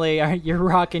definitely are. You're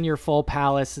rocking your full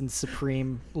Palace and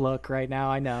Supreme look right now.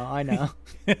 I know.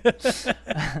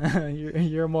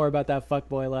 You're more about that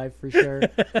fuckboy life for sure.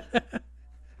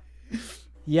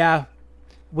 Yeah,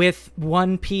 with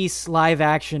One Piece live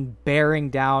action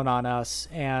bearing down on us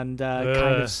and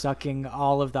kind of sucking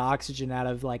all of the oxygen out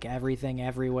of like everything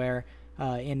everywhere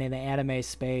in an anime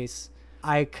space,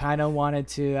 I kind of wanted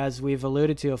to, as we've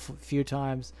alluded to a few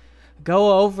times,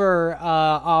 go over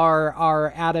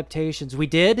our adaptations. We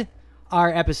did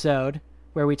our episode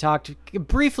where we talked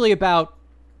briefly about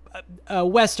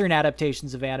Western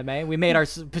adaptations of anime. We made our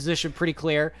position pretty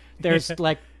clear. There's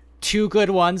like 2 good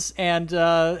ones, and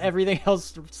everything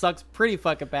else sucks pretty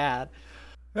fucking bad.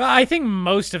 I think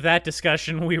most of that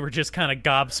discussion we were just kind of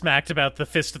gobsmacked about the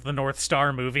Fist of the North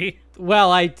Star movie. Well,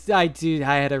 I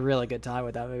had a really good time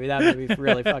with that movie. That movie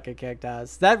really fucking kicked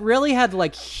ass. That really had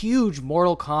like huge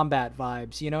Mortal Kombat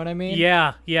vibes, you know what I mean?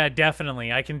 Yeah,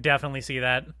 definitely. I can definitely see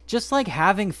that. Just like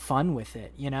having fun with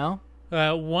it, you know?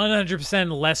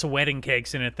 100% less wedding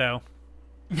cakes in it, though.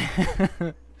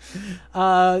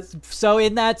 So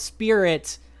in that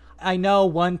spirit, I know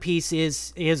One Piece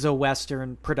is a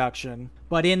Western production,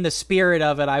 but in the spirit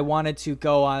of it, I wanted to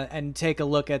go on and take a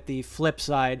look at the flip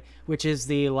side, which is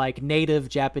the like native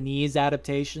Japanese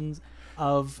adaptations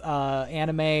of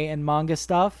anime and manga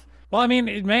stuff. Well, I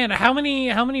mean, man, how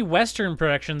many Western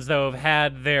productions though have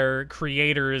had their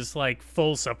creators like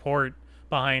full support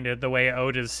behind it the way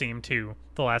Oda's seemed to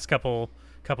the last couple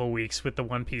weeks with the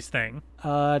One Piece thing?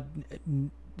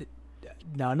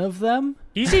 None of them.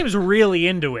 He seems really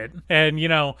into it, and you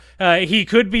know, he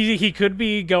could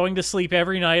be going to sleep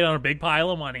every night on a big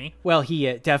pile of money. Well,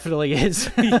 he definitely is.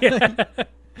 Yeah.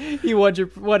 He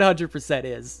 100%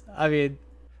 is. I mean,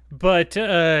 but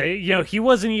you know, he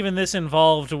wasn't even this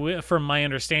involved, from my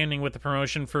understanding, with the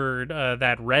promotion for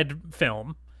that Red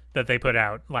film that they put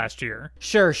out last year.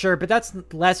 Sure, but that's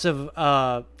less of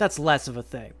a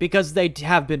thing because they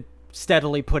have been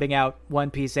steadily putting out One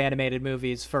Piece animated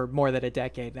movies for more than a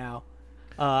decade now.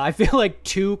 I feel like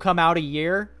 2 come out a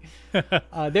year.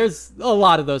 There's a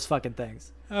lot of those fucking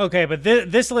things. Okay, but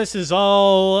this list is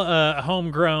all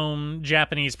homegrown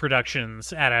Japanese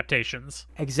productions, adaptations.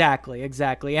 Exactly.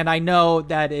 And I know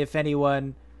that if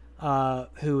anyone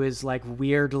who is like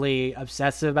weirdly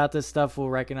obsessive about this stuff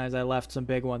will recognize I left some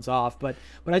big ones off, but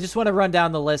I just want to run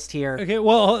down the list here. Okay,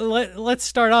 well, let's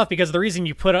start off because the reason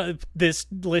you put this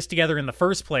list together in the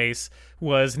first place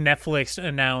was Netflix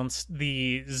announced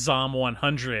the Zom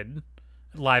 100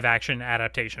 live action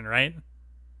adaptation, right?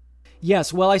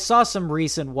 Yes, well, I saw some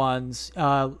recent ones,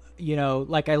 you know,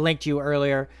 like I linked you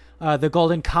earlier, the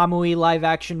Golden Kamui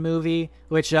live-action movie,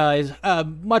 which is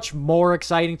much more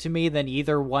exciting to me than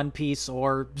either One Piece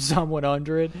or Zom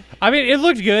 100. I mean, it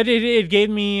looked good. It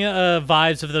gave me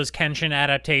vibes of those Kenshin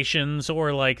adaptations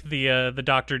or like the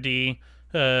Dr. D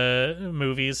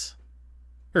movies.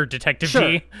 Or Detective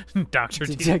D. Dr.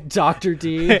 D. Dr.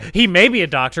 D. He may be a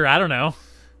doctor. I don't know.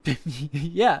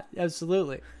 Yeah,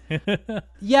 absolutely.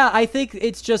 Yeah, I think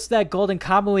it's just that Golden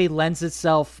Kamui lends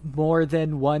itself more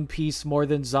than One Piece, more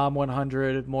than Zom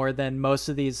 100, more than most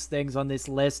of these things on this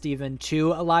list, even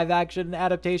to a live-action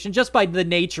adaptation, just by the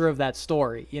nature of that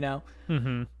story, you know?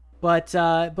 Mm-hmm. But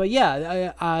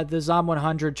yeah, the Zom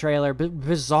 100 trailer,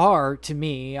 bizarre to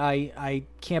me. I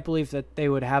can't believe that they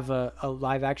would have a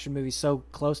live-action movie so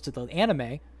close to the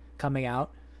anime coming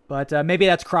out. But maybe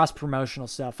that's cross-promotional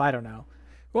stuff. I don't know.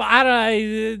 Well,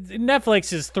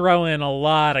 Netflix is throwing a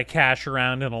lot of cash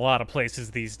around in a lot of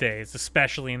places these days,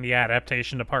 especially in the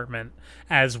adaptation department,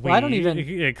 as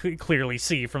we clearly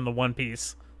see from the One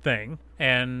Piece thing.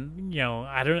 And, you know,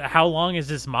 how long has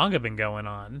this manga been going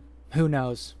on? Who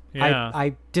knows? Yeah.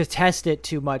 I detest it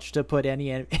too much to put any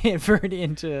effort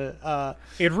into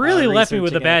it really left me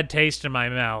with a bad taste in my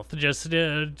mouth, just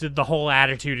the whole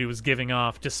attitude it was giving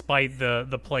off, despite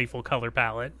the playful color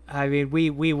palette. I mean,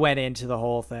 we went into the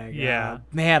whole thing. Yeah.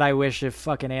 Man, I wish if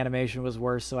fucking animation was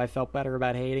worse so I felt better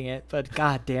about hating it, but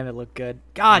god damn it looked good.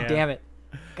 God damn it.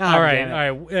 All right.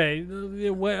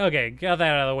 Okay, got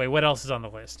that out of the way. What else is on the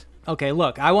list? Okay,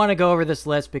 look, I want to go over this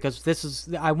list because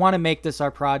I want to make this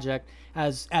our project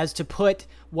as to put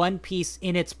One Piece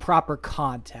in its proper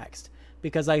context.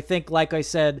 Because I think, like I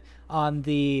said on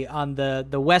the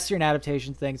Western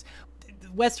adaptation things,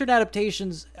 Western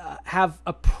adaptations have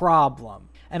a problem,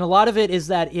 and a lot of it is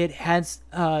that it has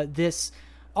this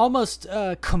almost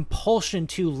compulsion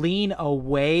to lean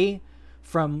away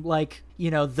from, like, you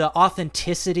know, the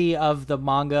authenticity of the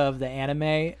manga, of the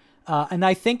anime. And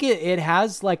I think it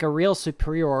has like a real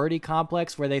superiority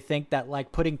complex where they think that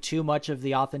like putting too much of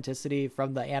the authenticity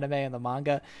from the anime and the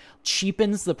manga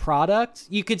cheapens the product.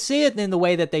 You could see it in the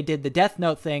way that they did the Death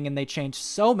Note thing and they changed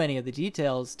so many of the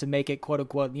details to make it quote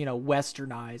unquote,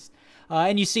 westernized.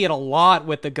 And you see it a lot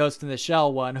with the Ghost in the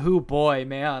Shell one. Who boy,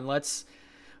 man, let's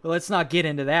not get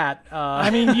into that. I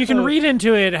mean, you can read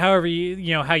into it however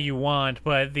how you want,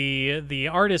 but the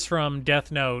artist from Death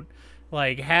Note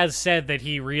has said that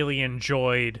he really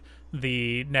enjoyed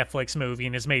the Netflix movie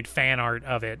and has made fan art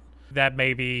of it. That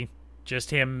may be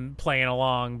just him playing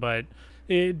along, but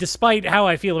despite how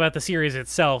I feel about the series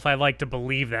itself, I like to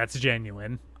believe that's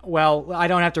genuine. Well, I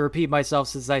don't have to repeat myself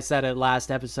since I said it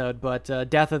last episode, but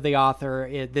Death of the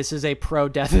Author, this is a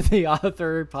pro-Death of the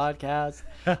Author podcast.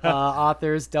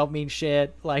 Authors don't mean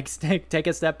shit. Take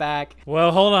a step back.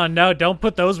 Well, hold on. No, don't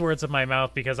put those words in my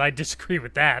mouth because I disagree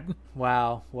with that.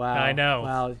 Wow. I know.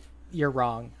 Wow, you're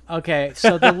wrong. Okay,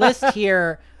 so the list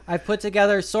here, I've put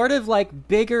together sort of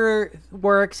bigger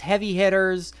works, heavy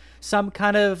hitters, some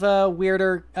kind of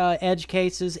weirder edge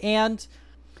cases, and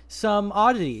some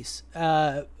oddities.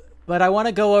 But I want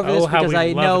to go over this because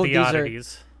I know these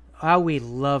oddities. How we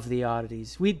love the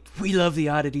oddities. We love the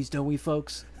oddities, don't we,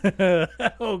 folks?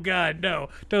 Oh, God, no.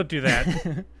 Don't do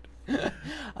that.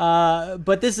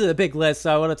 But this is a big list,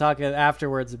 so I want to talk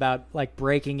afterwards about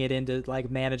breaking it into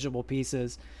manageable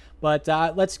pieces. But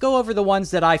let's go over the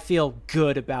ones that I feel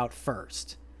good about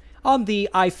first. On the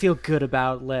I feel good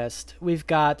about list, we've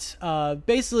got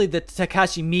basically the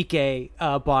Takashi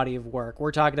Miike body of work.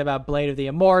 We're talking about Blade of the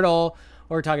Immortal.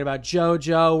 We're talking about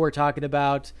JoJo. We're talking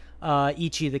about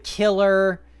Ichi the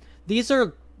Killer. These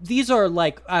are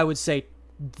I would say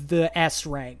the S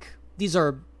rank. These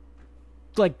are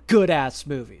good ass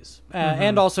movies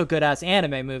and also good ass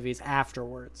anime movies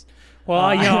afterwards. Well,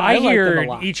 I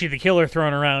hear Ichi the Killer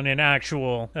thrown around in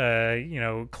actual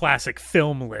classic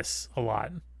film lists a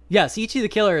lot. Yes, Ichi the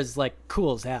Killer is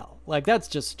cool as hell. That's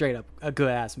just straight up a good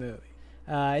ass movie.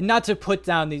 Not to put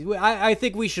down these, I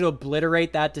think we should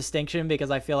obliterate that distinction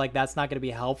because I feel like that's not going to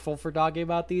be helpful for talking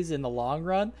about these in the long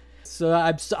run. So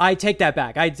I take that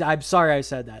back. I'm sorry I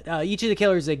said that. Ichi the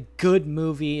Killer is a good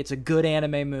movie. It's a good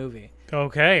anime movie.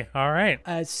 Okay, all right.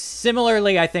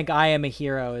 Similarly, I think I Am a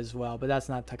Hero as well, but that's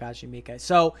not Takashi Miike.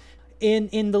 So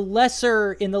in the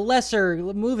lesser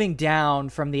moving down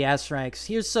from the S ranks,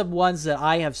 here's some ones that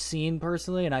I have seen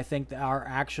personally and I think that are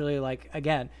actually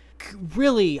again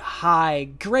really high,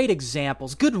 great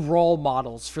examples, good role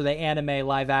models for the anime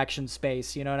live action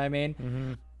space, you know what I mean?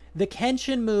 Mm-hmm. The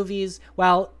Kenshin movies,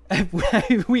 while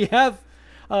we have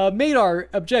made our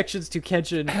objections to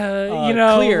Kenshin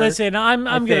clear, listen, I'm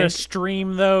going to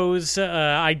stream those.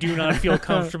 I do not feel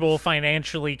comfortable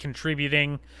financially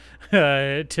contributing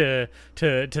to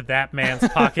that man's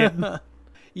pocket.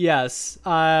 Yes.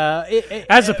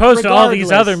 As opposed to all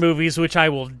these other movies, which I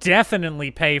will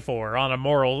definitely pay for on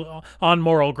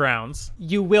moral grounds.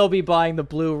 You will be buying the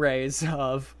Blu-rays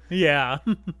of. Yeah.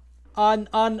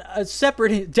 on a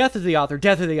separate Death of the Author.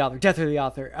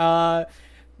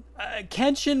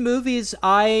 Kenshin movies,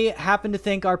 I happen to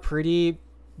think are pretty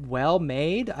well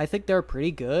made. I think they're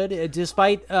pretty good,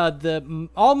 despite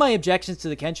all my objections to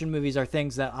the Kenshin movies are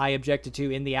things that I objected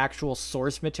to in the actual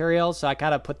source material, so I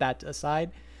kind of put that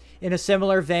aside. In a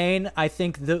similar vein, I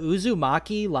think the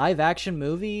Uzumaki live action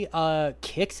movie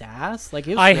kicks ass. It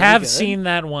was I really have good. seen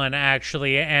that one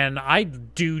actually, and I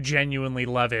do genuinely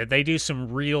love it. They do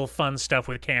some real fun stuff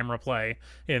with camera play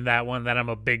in that one that I'm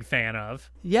a big fan of.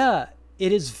 Yeah,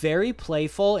 it is very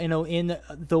playful in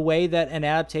the way that an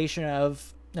adaptation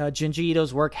of Junji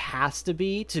Ito's work has to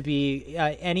be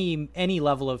any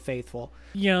level of faithful.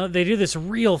 They do this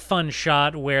real fun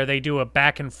shot where they do a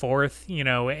back and forth,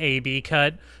 A-B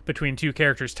cut between two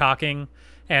characters talking,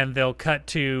 and they'll cut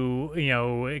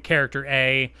to, character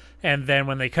A, and then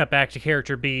when they cut back to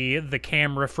character B, the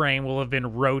camera frame will have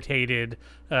been rotated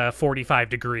 45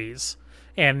 degrees.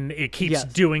 And it keeps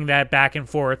doing that back and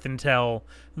forth until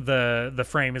the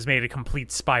frame is made a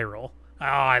complete spiral. Oh,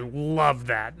 I love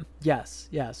that. Yes.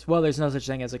 Well, there's no such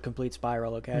thing as a complete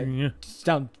spiral, okay? Yeah.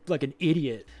 Sound like an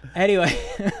idiot. Anyway,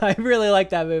 I really like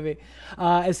that movie.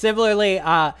 And similarly,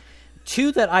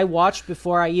 two that I watched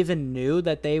before I even knew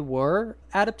that they were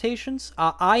adaptations.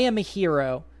 I Am a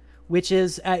Hero, which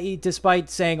is, despite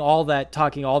talking all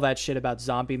that shit about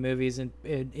zombie movies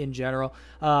in general,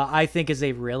 I think is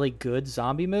a really good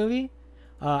zombie movie.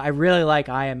 I really like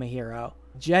I Am a Hero.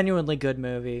 Genuinely good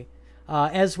movie.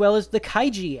 As well as the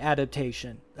Kaiji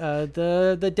adaptation,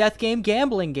 the death game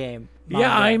gambling game. Manga.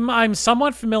 Yeah, I'm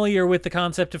somewhat familiar with the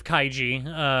concept of Kaiji.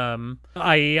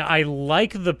 I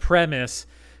like the premise.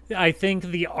 I think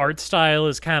the art style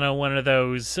is kind of one of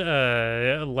those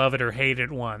love it or hate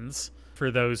it ones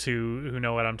for those who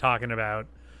know what I'm talking about.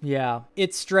 Yeah,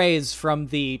 it strays from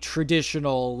the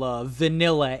traditional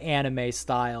vanilla anime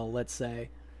style, let's say.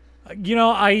 You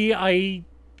know,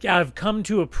 I've come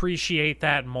to appreciate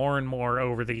that more and more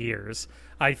over the years.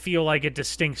 I feel like a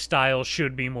distinct style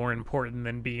should be more important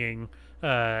than being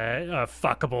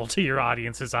fuckable to your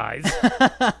audience's eyes.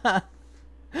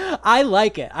 I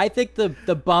like it. I think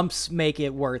the bumps make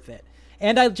it worth it.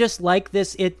 And I just like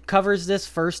this. It covers this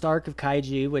first arc of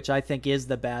Kaiji, which I think is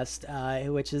the best,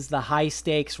 which is the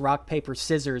high-stakes rock, paper,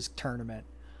 scissors tournament.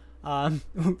 And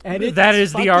that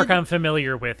is the arc I'm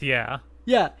familiar with, yeah.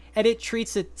 Yeah, and it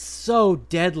treats it so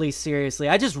deadly seriously.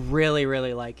 I just really,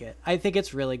 really like it. I think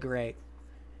it's really great.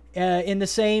 In the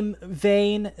same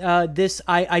vein,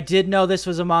 I did know this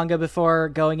was a manga before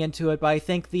going into it, but I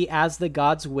think the As the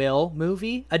Gods Will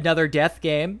movie, another death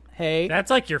game. Hey,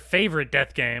 that's like your favorite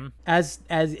death game. As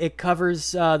it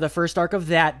covers the first arc of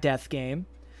that death game,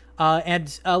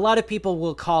 and a lot of people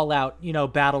will call out,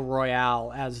 Battle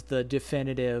Royale as the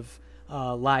definitive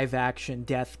live action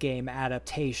death game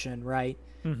adaptation, right?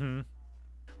 Mm-hmm.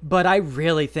 But I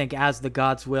really think As the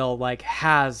Gods Will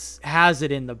has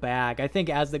it in the bag. I think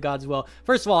As the Gods Will,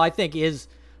 first of all, I think is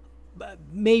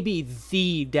maybe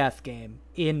the death game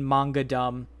in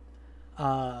manga-dom.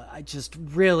 I just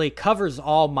really covers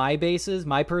all my bases,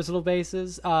 my personal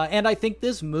bases. And I think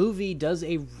this movie does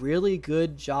a really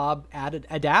good job at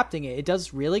adapting it. It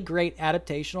does really great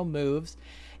adaptational moves.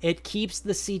 It keeps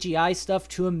the CGI stuff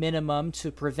to a minimum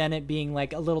to prevent it being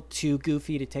a little too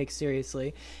goofy to take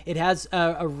seriously. It has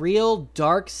a real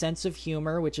dark sense of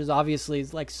humor, which is obviously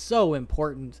so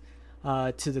important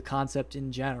to the concept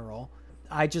in general.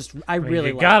 I really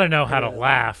you gotta know how to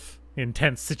laugh in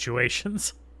tense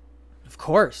situations. Of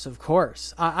course.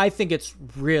 I think it's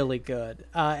really good.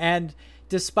 And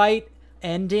despite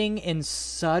ending in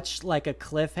such a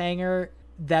cliffhanger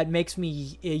that makes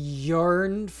me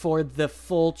yearn for the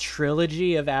full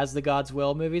trilogy of As the Gods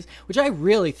Will movies, which I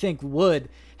really think would.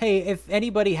 Hey, if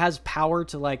anybody has power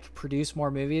to produce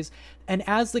more movies, an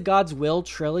As the Gods Will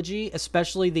trilogy,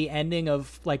 especially the ending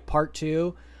of part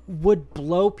 2, would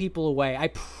blow people away. I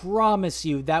promise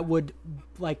you that would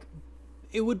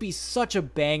it would be such a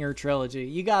banger trilogy.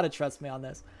 You got to trust me on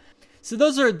this. So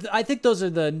I think those are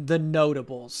the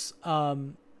notables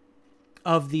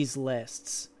of these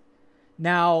lists.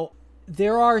 Now,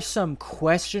 there are some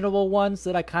questionable ones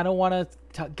that I kind of want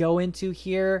to go into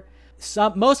here.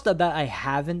 Most of that I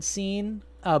haven't seen,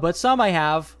 but some I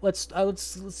have. Let's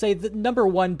say the number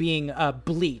one being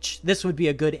Bleach. This would be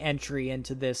a good entry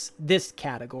into this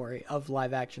category of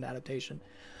live action adaptation.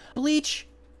 Bleach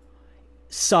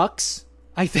sucks.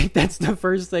 I think that's the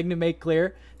first thing to make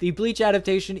clear. The Bleach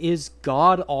adaptation is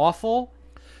god awful.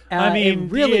 I mean,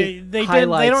 really they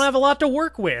don't have a lot to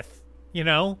work with,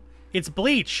 It's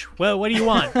Bleach. Well, what do you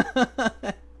want?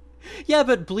 Yeah,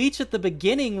 but Bleach at the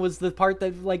beginning was the part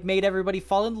that made everybody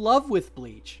fall in love with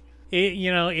Bleach.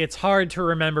 It's hard to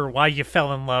remember why you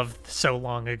fell in love so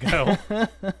long ago.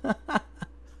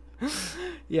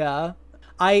 Yeah.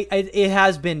 It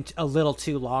has been a little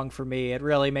too long for me. It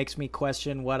really makes me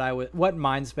question what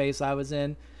mind space I was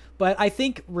in. But I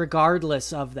think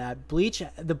regardless of that,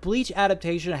 the Bleach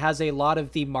adaptation has a lot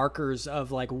of the markers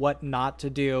of what not to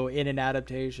do in an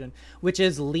adaptation, which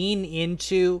is lean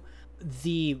into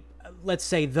the, let's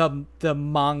say, the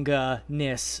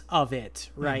manga-ness of it,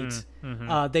 right?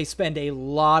 Mm-hmm, mm-hmm. They spend a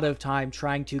lot of time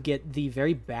trying to get the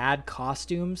very bad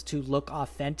costumes to look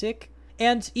authentic.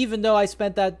 And even though I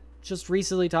spent that just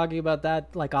recently talking about that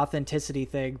authenticity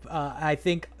thing, I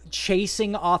think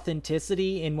chasing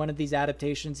authenticity in one of these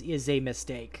adaptations is a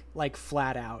mistake,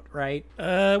 flat out, right?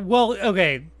 Well,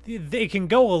 okay, they can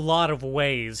go a lot of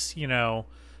ways,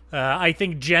 I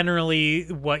think generally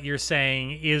what you're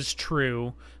saying is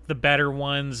true. The better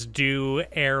ones do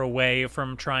err away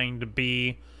from trying to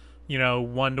be,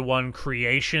 one-to-one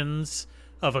creations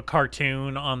of a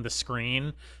cartoon on the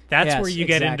screen. That's where you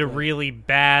get into really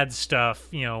bad stuff.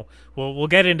 We'll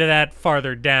get into that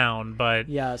farther down, but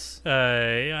yes,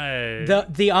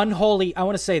 the unholy. I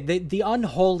want to say the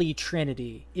unholy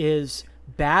trinity is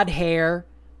bad hair,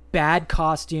 bad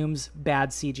costumes,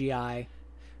 bad CGI.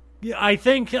 I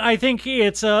think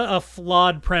it's a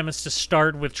flawed premise to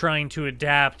start with trying to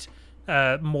adapt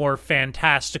more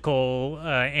fantastical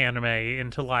anime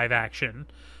into live action.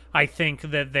 I think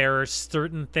that there are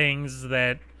certain things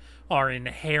that are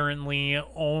inherently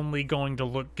only going to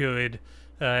look good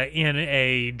in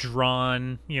a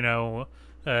drawn,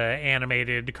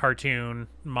 animated cartoon,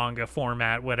 manga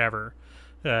format, whatever.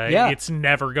 It's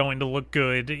never going to look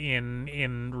good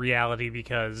in reality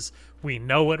because we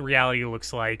know what reality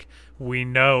looks like. We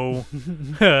know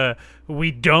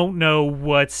we don't know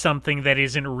what something that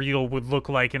isn't real would look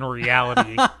like in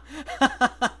reality.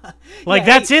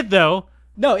 That's it though.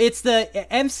 No, it's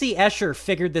the MC Escher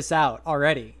figured this out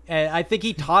already. And I think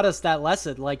he taught us that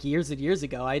lesson like years and years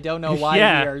ago. I don't know why we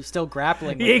are still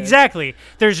grappling with exactly. It.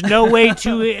 There's no way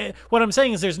to what I'm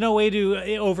saying is there's no way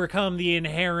to overcome the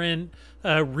inherent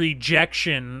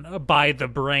rejection by the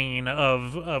brain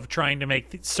of trying to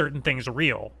make certain things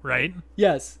real, right?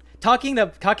 Yes. Talking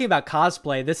about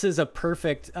cosplay, this is a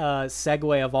perfect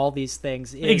segue of all these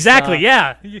things. Is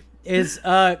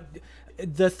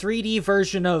the 3D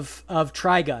version of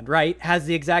Trigun, right, has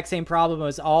the exact same problem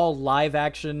as all live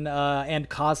action and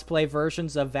cosplay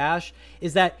versions of Vash,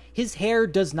 is that his hair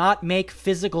does not make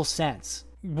physical sense.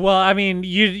 Well, I mean,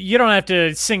 you don't have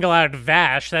to single out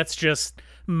Vash. That's just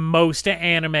most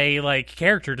anime like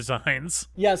character designs.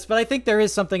 Yes, but I think there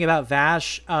is something about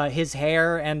Vash, his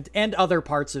hair, and other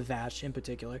parts of Vash in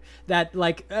particular that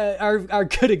are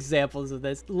good examples of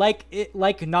this. Like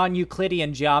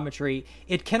non-Euclidean geometry,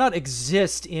 it cannot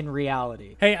exist in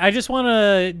reality. Hey, I just want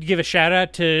to give a shout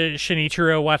out to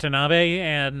Shinichiro Watanabe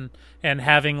and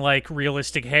having like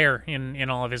realistic hair in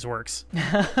all of his works.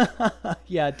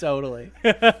 Yeah, totally.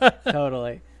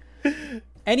 Totally.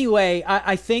 Anyway,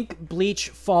 I think Bleach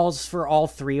falls for all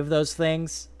three of those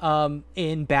things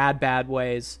in bad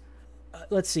ways.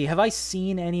 Let's see. Have I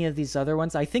seen any of these other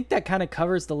ones? I think that kind of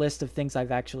covers the list of things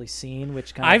I've actually seen,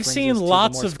 which kind of I've seen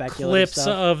lots of clips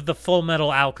of the Full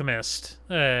Metal Alchemist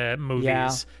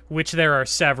movies, which there are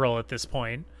several at this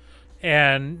point.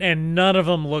 And none of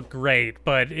them look great,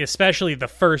 but especially the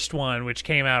first one, which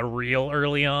came out real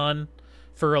early on.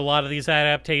 For a lot of these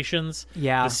adaptations, the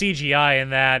CGI in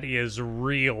that is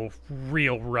real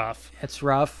rough. It's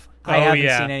rough. I haven't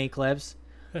seen any clips.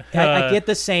 I get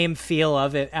the same feel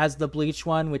of it as the Bleach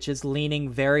one, which is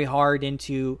leaning very hard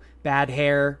into bad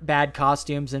hair, bad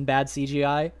costumes, and bad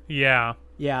CGI. Yeah.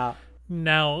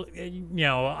 Now,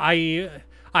 I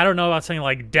don't know about something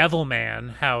like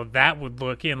Devilman, how that would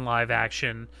look in live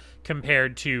action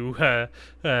compared to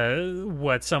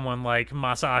what someone like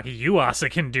Masaaki Yuasa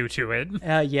can do to it.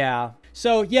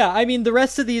 So, I mean, the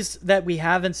rest of these that we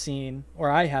haven't seen,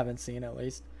 or I haven't seen at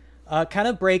least, kind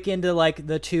of break into, like,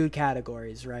 the two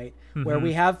categories, right? Mm-hmm. Where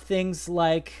we have things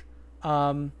like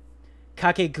Kakegurui,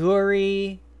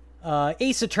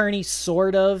 Ace Attorney,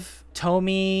 sort of,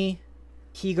 Tomi,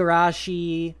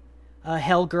 Higurashi,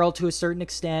 Hellgirl to a certain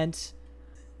extent.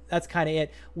 That's kind of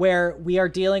it, where we are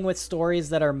dealing with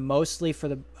stories that are mostly for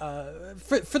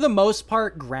the most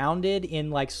part grounded in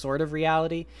like sort of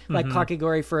reality. Like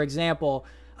Kakegurui, for example,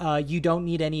 you don't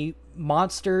need any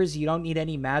monsters, you don't need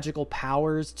any magical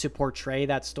powers to portray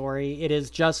that story. It is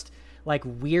just like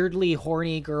weirdly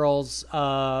horny girls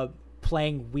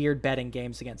playing weird betting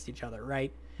games against each other,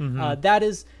 right? That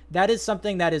is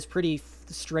something that is pretty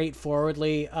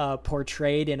straightforwardly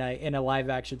portrayed in a live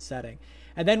action setting.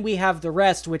 And then we have the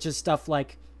rest, which is stuff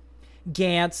like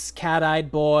Gantz,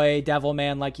 Cat-Eyed Boy,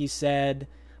 Devilman, like you said,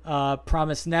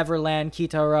 Promised Neverland,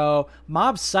 Kitaro,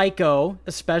 Mob Psycho,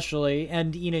 especially,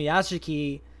 and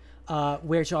Inuyashiki,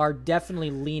 which are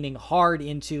definitely leaning hard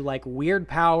into like weird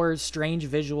powers, strange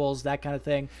visuals, that kind of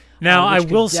thing. Now, I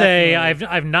will say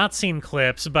I've not seen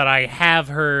clips, but I have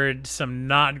heard some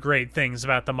not great things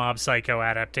about the Mob Psycho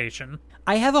adaptation.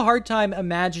 I have a hard time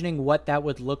imagining what that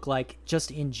would look like just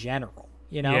in general.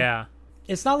 Yeah.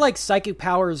 It's not like psychic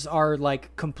powers are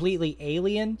like completely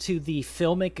alien to the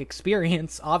filmic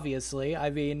experience, obviously. I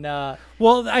mean,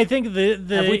 well, I think the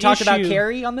have we talked about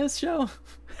Carrie on this show?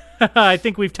 I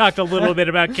think we've talked a little bit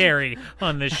about Carrie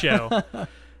on this show.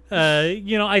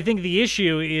 I think the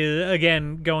issue is,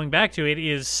 again, going back to it,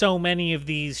 is so many of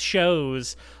these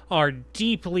shows are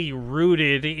deeply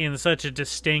rooted in such a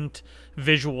distinct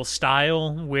visual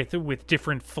style with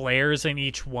different flares in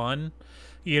each one.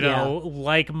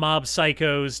 Like Mob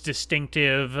Psycho's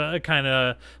distinctive kind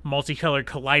of multicolored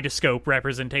kaleidoscope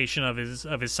representation of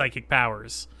his psychic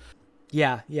powers.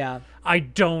 Yeah. I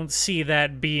don't see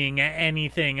that being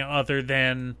anything other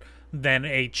than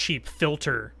a cheap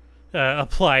filter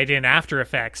applied in After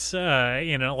Effects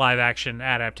in a live-action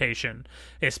adaptation,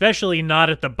 especially not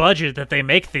at the budget that they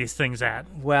make these things at.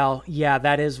 Well, yeah,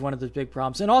 that is one of the big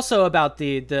problems. And also about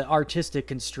the artistic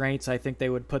constraints I think they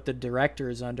would put the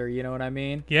directors under, you know what I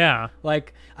mean? Yeah.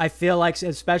 Like, I feel like,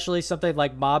 especially something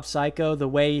like Mob Psycho, the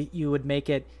way you would make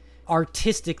it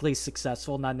artistically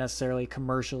successful, not necessarily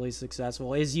commercially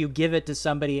successful, is you give it to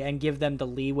somebody and give them the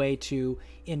leeway to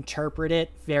interpret it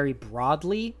very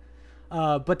broadly.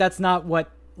 But that's not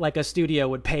what like a studio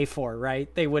would pay for,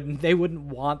 right? They wouldn't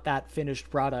want that finished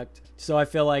product. So I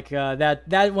feel like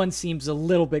that one seems a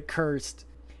little bit cursed.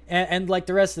 And like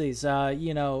the rest of these,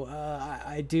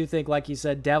 I do think, like you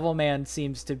said, Devilman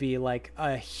seems to be like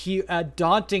a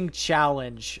daunting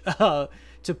challenge, to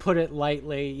put it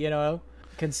lightly,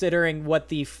 considering what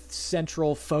the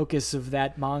central focus of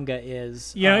that manga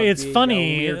is. It's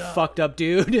funny. A weird, fucked up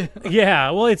dude. Yeah,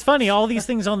 well, it's funny. All these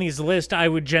things on these lists I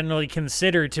would generally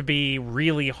consider to be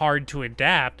really hard to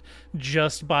adapt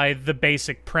just by the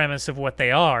basic premise of what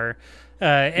they are.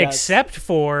 Except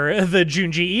for the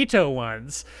Junji Ito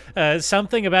ones.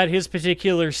 Something about his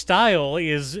particular style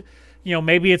is,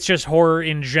 maybe it's just horror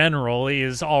in general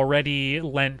is already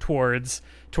lent towards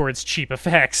cheap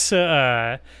effects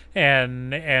and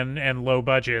low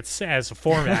budgets as a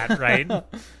format, right?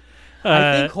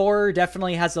 I think horror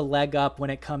definitely has a leg up when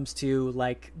it comes to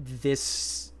like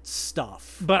this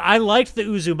stuff. But I liked the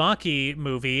Uzumaki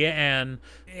movie, and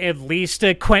at least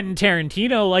Quentin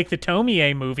Tarantino liked the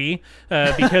Tomie movie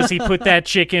because he put that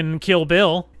chick in Kill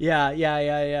Bill.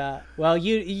 Yeah. Well,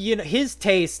 you know his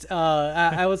taste.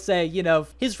 I would say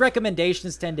his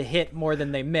recommendations tend to hit more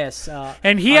than they miss.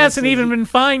 And he hasn't even been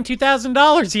fined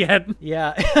 $2,000 yet.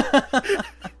 Yeah.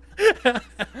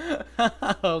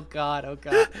 Oh God.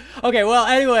 Okay. Well.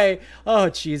 Anyway. Oh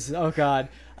jeez. Oh God.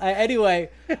 Anyway,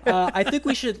 I think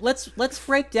we should let's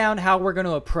break down how we're going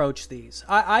to approach these.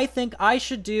 I think I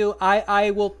should do.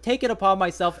 I will take it upon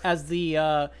myself as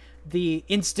the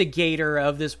instigator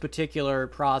of this particular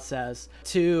process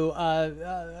to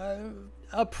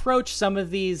approach some of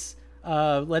these,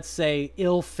 let's say,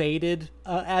 ill-fated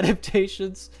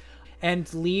adaptations,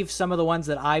 and leave some of the ones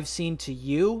that I've seen to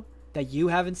you that you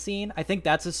haven't seen. I think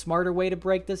that's a smarter way to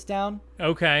break this down.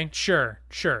 Okay, sure.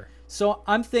 So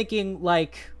I'm thinking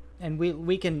and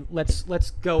we can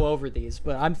let's go over these,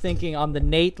 but I'm thinking on the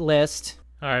Nate list.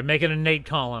 All right, make it a Nate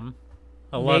column.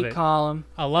 I love it. Nate column.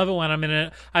 I love it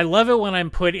when I love it when I'm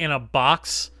put in a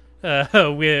box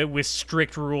with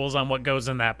strict rules on what goes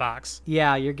in that box.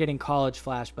 Yeah, you're getting college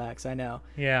flashbacks. I know.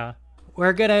 Yeah.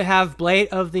 We're gonna have Blade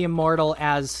of the Immortal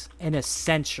as an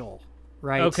essential.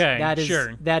 Right. Okay.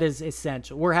 Sure. That is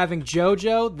essential. We're having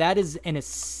JoJo. That is an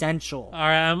essential. All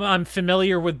right. I'm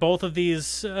familiar with both of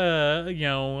these,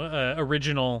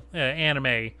 original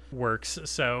anime works.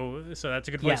 So that's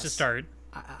a good place to start.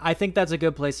 I think that's a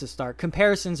good place to start.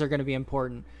 Comparisons are going to be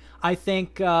important. I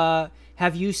think.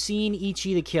 Have you seen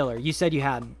Ichi the Killer? You said you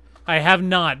hadn't. I have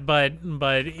not, but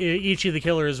Ichi the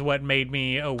Killer is what made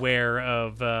me aware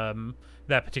of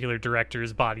that particular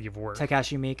director's body of work.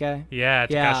 Takashi Miike? Yeah,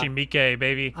 Takashi Miike,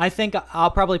 baby. I think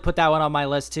I'll probably put that one on my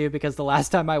list too, because the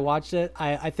last time I watched it,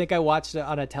 I think I watched it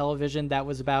on a television that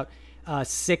was about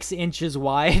 6 inches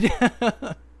wide.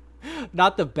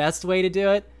 Not the best way to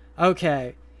do it.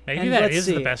 Okay. Maybe that is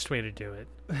the best way to do it.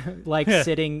 Like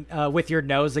sitting with your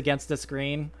nose against the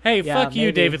screen. Hey, fuck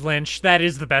you, David Lynch. That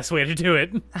is the best way to do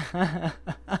it.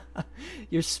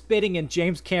 You're spitting in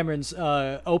James Cameron's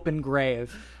open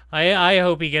grave. I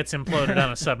hope he gets imploded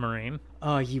on a submarine.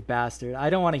 Oh, you bastard. I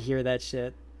don't want to hear that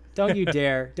shit. Don't you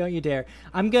dare. Don't you dare.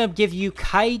 I'm going to give you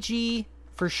Kaiji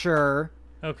for sure.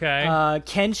 Okay.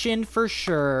 Kenshin for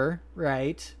sure,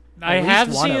 right? I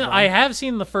have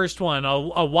seen the first one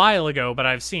a while ago, but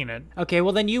I've seen it. Okay,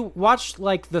 well then you watched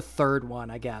like the third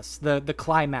one, I guess. The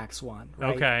climax one,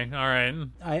 right? Okay, all right.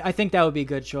 I think that would be a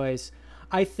good choice.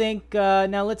 I think,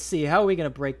 now let's see. How are we going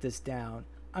to break this down?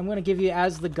 I'm going to give you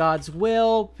As the Gods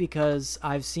Will, because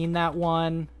I've seen that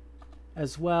one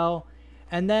as well.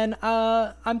 And then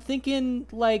I'm thinking,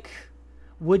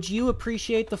 would you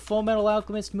appreciate the Full Metal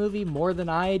Alchemist movie more than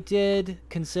I did,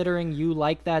 considering you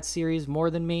like that series more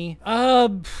than me? I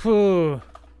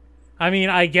mean,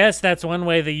 I guess that's one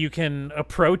way that you can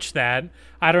approach that.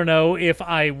 I don't know if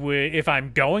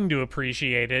I'm going to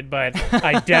appreciate it, but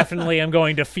I definitely am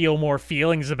going to feel more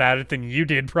feelings about it than you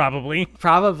did, probably.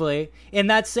 Probably. In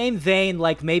that same vein,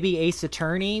 maybe Ace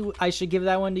Attorney, I should give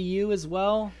that one to you as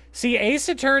well. See, Ace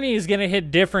Attorney is going to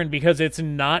hit different because it's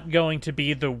not going to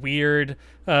be the weird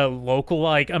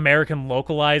American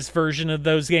localized version of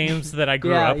those games that I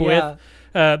grew up with.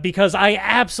 Because I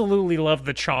absolutely love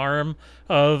the charm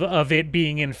of it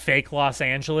being in fake Los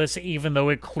Angeles, even though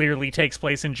it clearly takes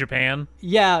place in Japan.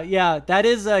 Yeah, that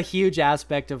is a huge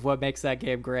aspect of what makes that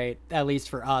game great, at least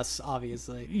for us,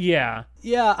 obviously. Yeah,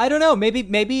 I don't know. Maybe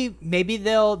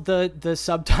they'll the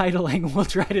subtitling will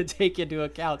try to take into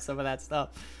account some of that stuff.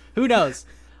 Who knows?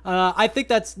 I think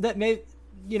that may.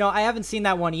 I haven't seen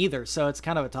that one either, so it's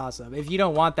kind of a toss-up. If you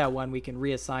don't want that one, we can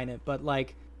reassign it. But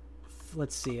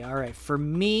let's see. All right, for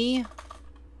me,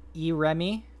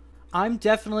 Iremi, I'm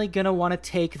definitely gonna want to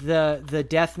take the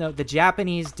Death Note, the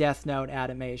Japanese Death Note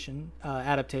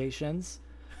adaptations.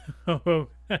 Oh,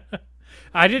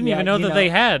 I didn't even know that they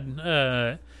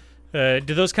had. Did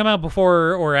those come out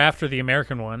before or after the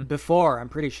American one? Before, I'm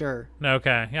pretty sure.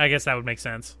 Okay, I guess that would make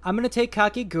sense. I'm gonna take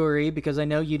Kakegurui because I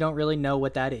know you don't really know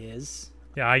what that is.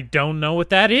 Yeah, I don't know what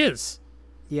that is.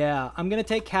 Yeah, I'm gonna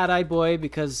take Cat-Eye Boy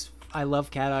because I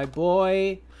love Cat-Eye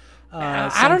Boy.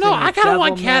 I don't know. I kind of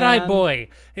want Cat-Eyed Boy.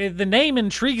 The name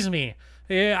intrigues me.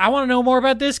 I want to know more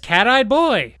about this Cat-Eyed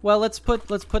Boy. Well, let's put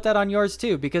that on yours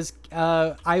too, because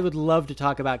I would love to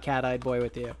talk about Cat-Eyed Boy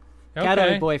with you. Okay.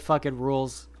 Cat-Eyed Boy fucking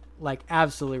rules, like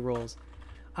absolutely rules.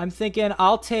 I'm thinking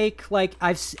I'll take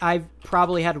I've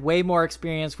probably had way more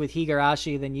experience with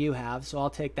Higurashi than you have, so I'll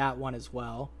take that one as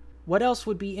well. What else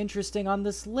would be interesting on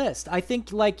this list? I think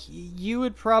you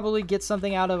would probably get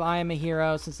something out of I Am a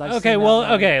Hero since I've seen that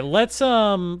one. Okay, let's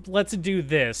do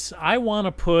this. I want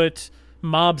to put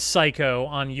Mob Psycho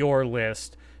on your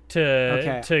list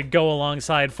to go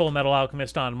alongside Full Metal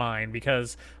Alchemist on mine,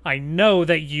 because I know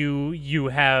that you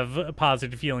have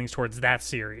positive feelings towards that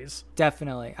series.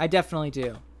 Definitely. I definitely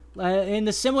do. In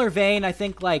the similar vein, I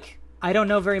think I don't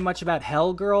know very much about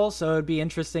Hell Girl, so it would be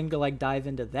interesting to dive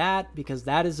into that, because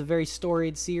that is a very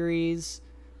storied series.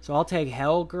 So I'll take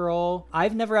Hell Girl.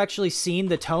 I've never actually seen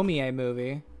the Tomie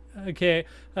movie. Okay,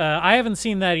 I haven't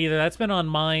seen that either. That's been on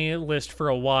my list for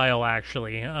a while,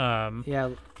 actually.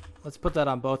 Yeah, let's put that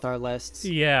on both our lists.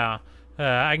 Yeah,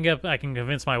 I can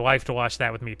convince my wife to watch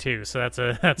that with me too. So that's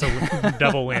a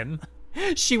double win.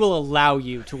 She will allow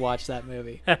you to watch that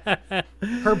movie.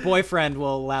 Her boyfriend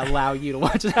will allow you to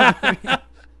watch that movie.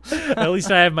 At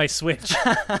least I have my Switch.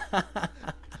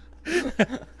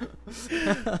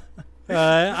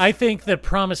 I think that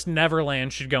Promised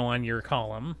Neverland should go on your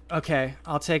column. Okay,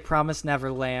 I'll take Promised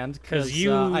Neverland because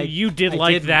you did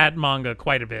like that manga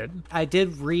quite a bit. I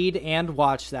did read and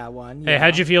watch that one. Hey,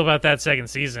 how'd you feel about that second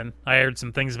season? I heard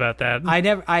some things about that.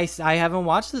 I haven't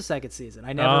watched the second season.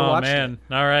 I never watched it.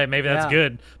 All right, maybe that's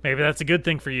good. Maybe that's a good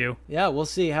thing for you. Yeah, we'll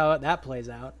see how that plays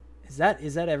out. Is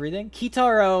that everything?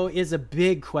 Kitaro is a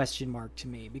big question mark to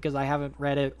me because I haven't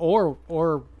read it or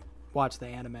watched the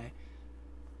anime.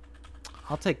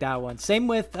 I'll take that one. Same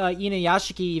with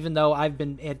Inuyashiki, even though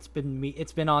it's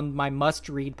been on my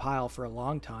must-read pile for a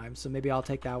long time, so maybe I'll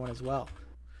take that one as well.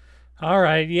 All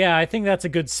right, yeah, I think that's a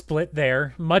good split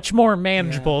there. Much more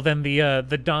manageable than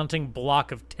the daunting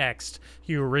block of text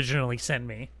you originally sent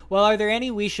me. Well, are there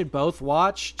any we should both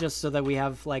watch just so that we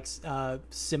have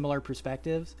similar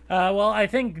perspectives? Well, I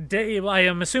think I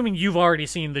am assuming you've already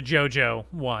seen the JoJo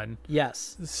one.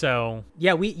 Yes. So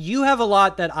yeah, you have a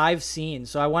lot that I've seen.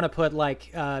 So I want to put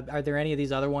are there any of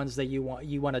these other ones that you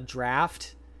want to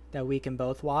draft that we can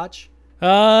both watch?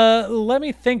 Let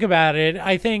me think about it.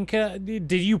 I think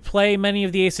did you play many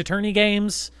of the Ace Attorney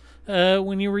games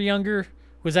when you were younger?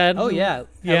 Was that? Oh yeah,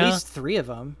 at least 3 of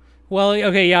them. Well,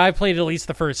 okay, yeah, I played at least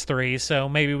the first 3, so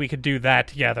maybe we could do that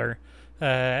together.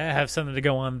 Have something to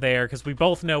go on there, because we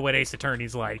both know what Ace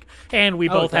Attorney's like, and we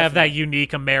both have that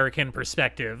unique American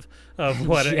perspective of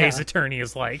what Ace Attorney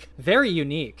is like. Very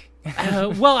unique.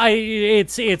 Well,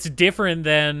 it's different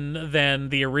than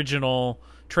the original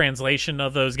translation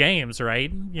of those games,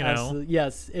 right? You know.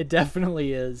 Yes, it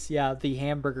definitely is. Yeah, the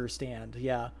hamburger stand.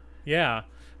 Yeah. Yeah.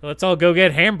 Let's all go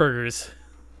get hamburgers.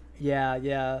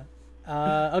 Yeah.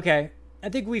 Okay. I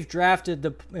think we've drafted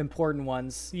the important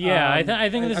ones. Yeah, I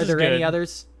think this is good.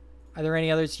 Are there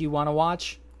any others you want to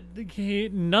watch?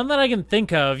 None that I can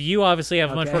think of. You obviously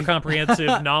have much more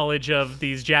comprehensive knowledge of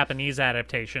these Japanese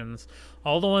adaptations.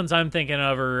 All the ones I'm thinking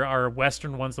of are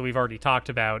Western ones that we've already talked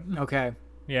about. Okay.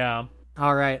 Yeah.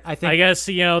 All right. I guess,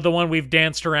 the one we've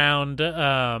danced around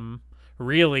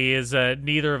really is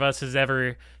neither of us has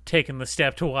ever taken the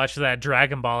step to watch that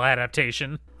Dragon Ball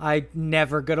adaptation. I'm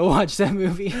never going to watch that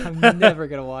movie. I'm never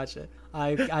going to watch it.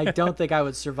 I don't think I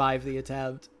would survive the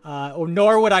attempt,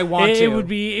 nor would I want to.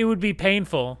 It would be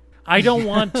painful. I don't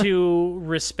want to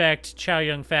respect Chow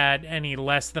Yun-Fat any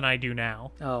less than I do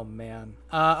now. Oh man.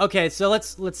 Okay, so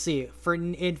let's see. For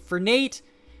Nate,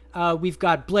 we've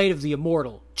got Blade of the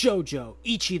Immortal, JoJo,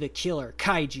 Ichi the Killer,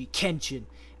 Kaiji, Kenshin,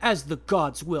 As the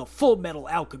Gods Will, Full Metal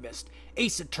Alchemist,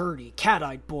 Ace Attorney,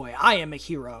 Cat-Eyed Boy, I Am a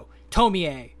Hero,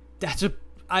 Tomie.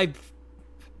 I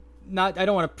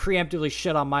don't want to preemptively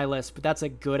shit on my list, but that's a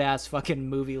good ass fucking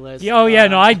movie list. Oh yeah,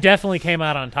 no, I definitely came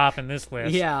out on top in this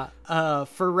list. Yeah.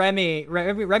 For Remy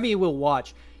will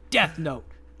watch Death Note,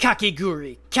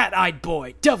 Kakegurui, Cat-Eyed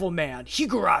Boy, Devilman,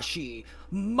 Higurashi,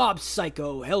 Mob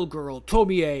Psycho, Hellgirl,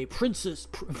 Tomie,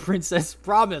 Princess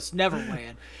Promised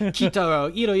Neverland,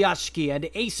 Kitaro, Inuyashiki, and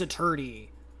Ace Attorney.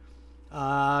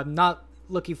 Not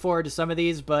looking forward to some of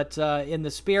these, but in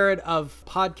the spirit of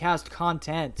podcast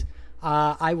content,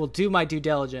 I will do my due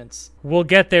diligence. We'll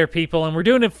get there, people, and we're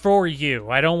doing it for you.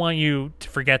 I don't want you to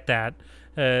forget that.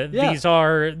 These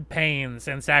are pains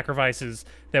and sacrifices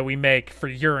that we make for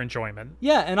your enjoyment.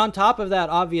 Yeah, and on top of that,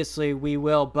 obviously, we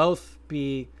will both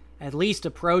be at least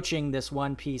approaching this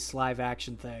One Piece live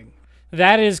action thing.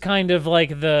 That is kind of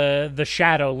like the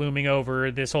shadow looming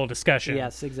over this whole discussion.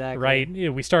 Yes, exactly.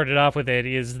 Right? We started off with it,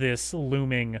 is this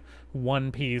looming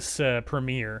One Piece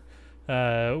premiere,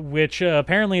 which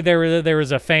apparently there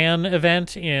was a fan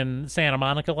event in Santa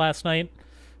Monica last night,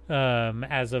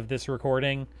 as of this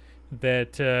recording,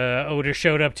 that Oda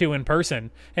showed up to in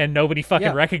person, and nobody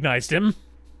fucking recognized him.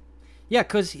 Yeah,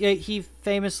 because he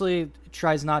famously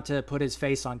tries not to put his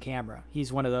face on camera.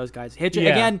 He's one of those guys.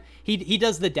 Again, he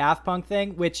does the Daft Punk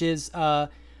thing, which is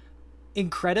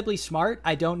incredibly smart.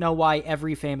 I don't know why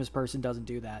every famous person doesn't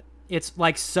do that. It's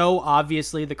like so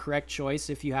obviously the correct choice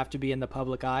if you have to be in the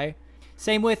public eye.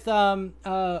 Same with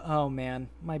oh man,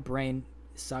 my brain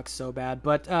sucks so bad.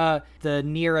 But the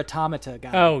Nier Automata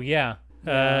guy. Oh yeah.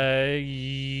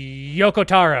 Yoko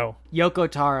Taro. Yoko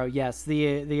Taro, yes.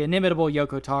 The inimitable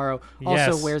Yoko Taro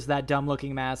also wears that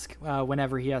dumb-looking mask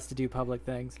whenever he has to do public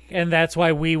things. And that's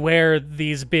why we wear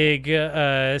these big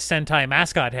Sentai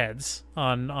mascot heads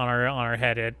on our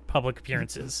head at public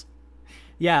appearances.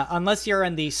 Yeah, unless you're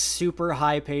in the super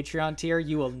high Patreon tier,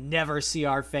 you will never see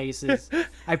our faces.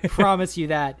 I promise you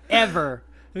that. Ever.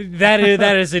 That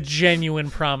is a genuine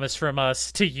promise from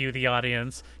us to you, the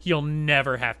audience. You'll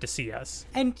never have to see us.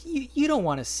 And you don't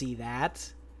want to see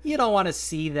that. You don't want to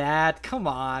see that. Come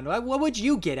on. What would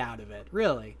you get out of it,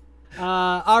 really?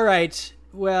 All right.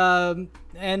 Well,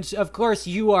 and of course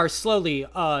you are slowly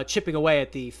chipping away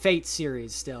at the Fate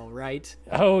series still, right?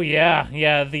 Oh, yeah.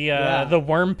 Yeah, the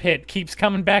worm pit keeps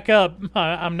coming back up.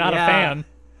 I'm not a fan.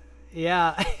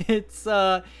 Yeah, it's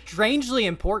strangely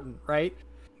important, right?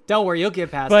 Don't worry, you'll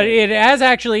get past it. But it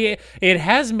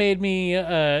has made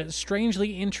me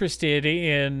strangely interested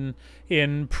in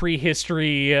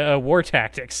prehistory war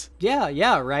tactics.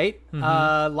 Yeah, right.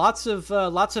 Mm-hmm.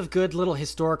 Lots of good little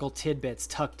historical tidbits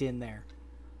tucked in there,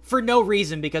 for no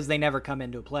reason because they never come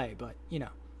into play. But you know.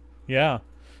 Yeah.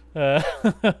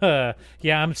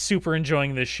 Yeah, I'm super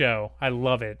enjoying this show. I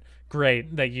love it.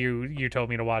 Great that you told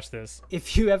me to watch this.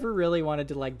 If you ever really wanted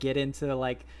to get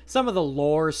into some of the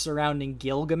lore surrounding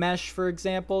Gilgamesh, for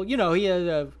example, he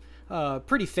is a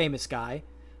pretty famous guy.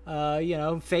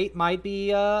 Fate might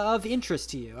be of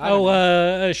interest to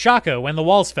you. Shaka, when the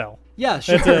walls fell. Yeah,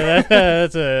 sure.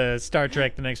 That's a Star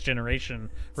Trek: The Next Generation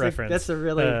reference. That's a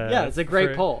really it's a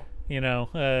great pull.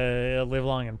 Live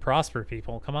long and prosper,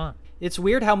 people. Come on. It's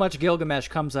weird how much Gilgamesh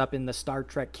comes up in the Star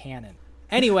Trek canon.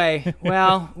 Anyway,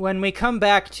 well, when we come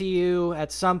back to you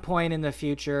at some point in the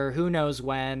future, who knows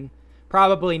when,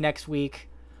 probably next week,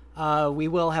 we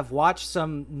will have watched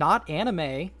some not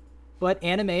anime, but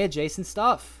anime-adjacent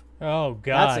stuff. Oh,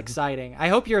 God. That's exciting. I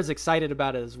hope you're as excited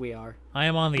about it as we are. I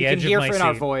am on the edge of my seat. You can hear in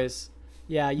our voice.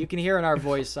 Yeah, you can hear in our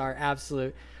voice our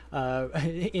absolute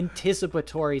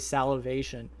anticipatory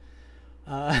salivation.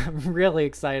 I'm really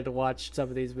excited to watch some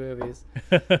of these movies.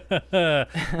 I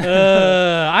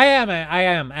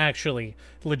am actually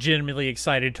legitimately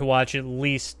excited to watch at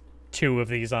least 2 of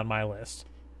these on my list.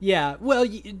 Yeah, well,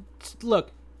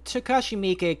 look, Takashi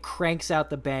Miike cranks out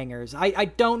the bangers. I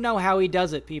don't know how he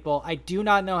does it, people. I do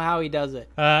not know how he does it.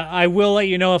 I will let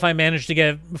you know if I manage to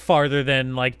get farther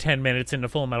than 10 minutes into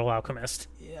Full Metal Alchemist.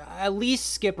 At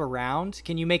least skip around.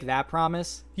 Can you make that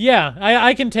promise? Yeah,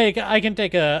 I can take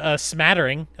a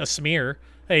smattering, a smear,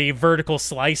 a vertical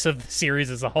slice of the series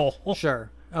as a whole.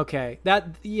 Sure. Okay.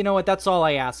 You know what? That's all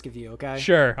I ask of you, okay?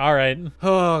 Sure. All right.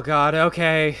 Oh, God.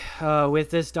 Okay.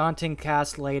 With this daunting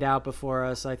cast laid out before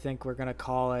us, I think we're going to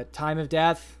call it Time of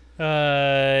Death.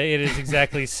 It is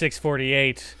exactly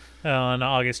 6:48 on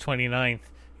August 29th.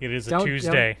 It is a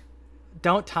Tuesday.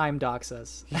 Don't time dox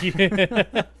us.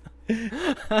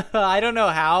 I don't know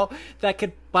how that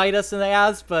could bite us in the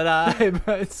ass,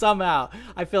 but somehow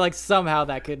I feel like somehow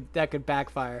that could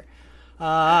backfire.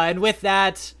 And with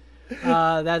that,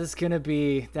 that is going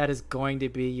to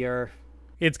be your.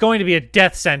 It's going to be a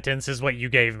death sentence, is what you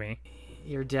gave me.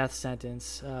 Your death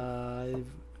sentence,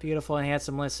 beautiful and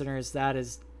handsome listeners. That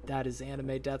is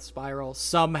Anime Death Spiral.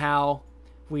 Somehow,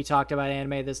 we talked about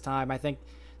anime this time. I think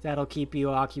that'll keep you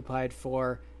occupied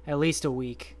for at least a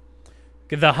week.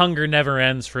 The hunger never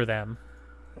ends for them.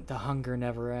 The hunger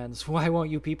never ends. Why won't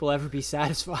you people ever be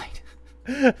satisfied?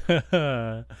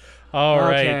 All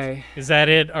right. Is that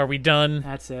it? Are we done?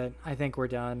 That's it. I think we're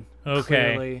done.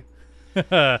 Okay.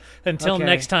 Until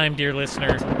next time, dear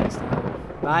listener. Until next time.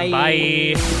 Bye.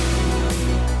 Bye.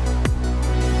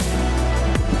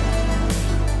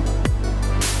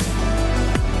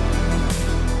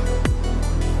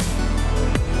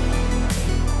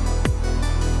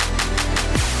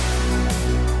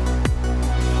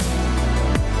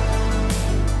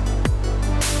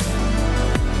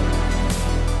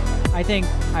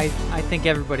 think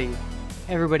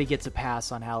everybody gets a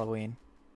pass on Halloween.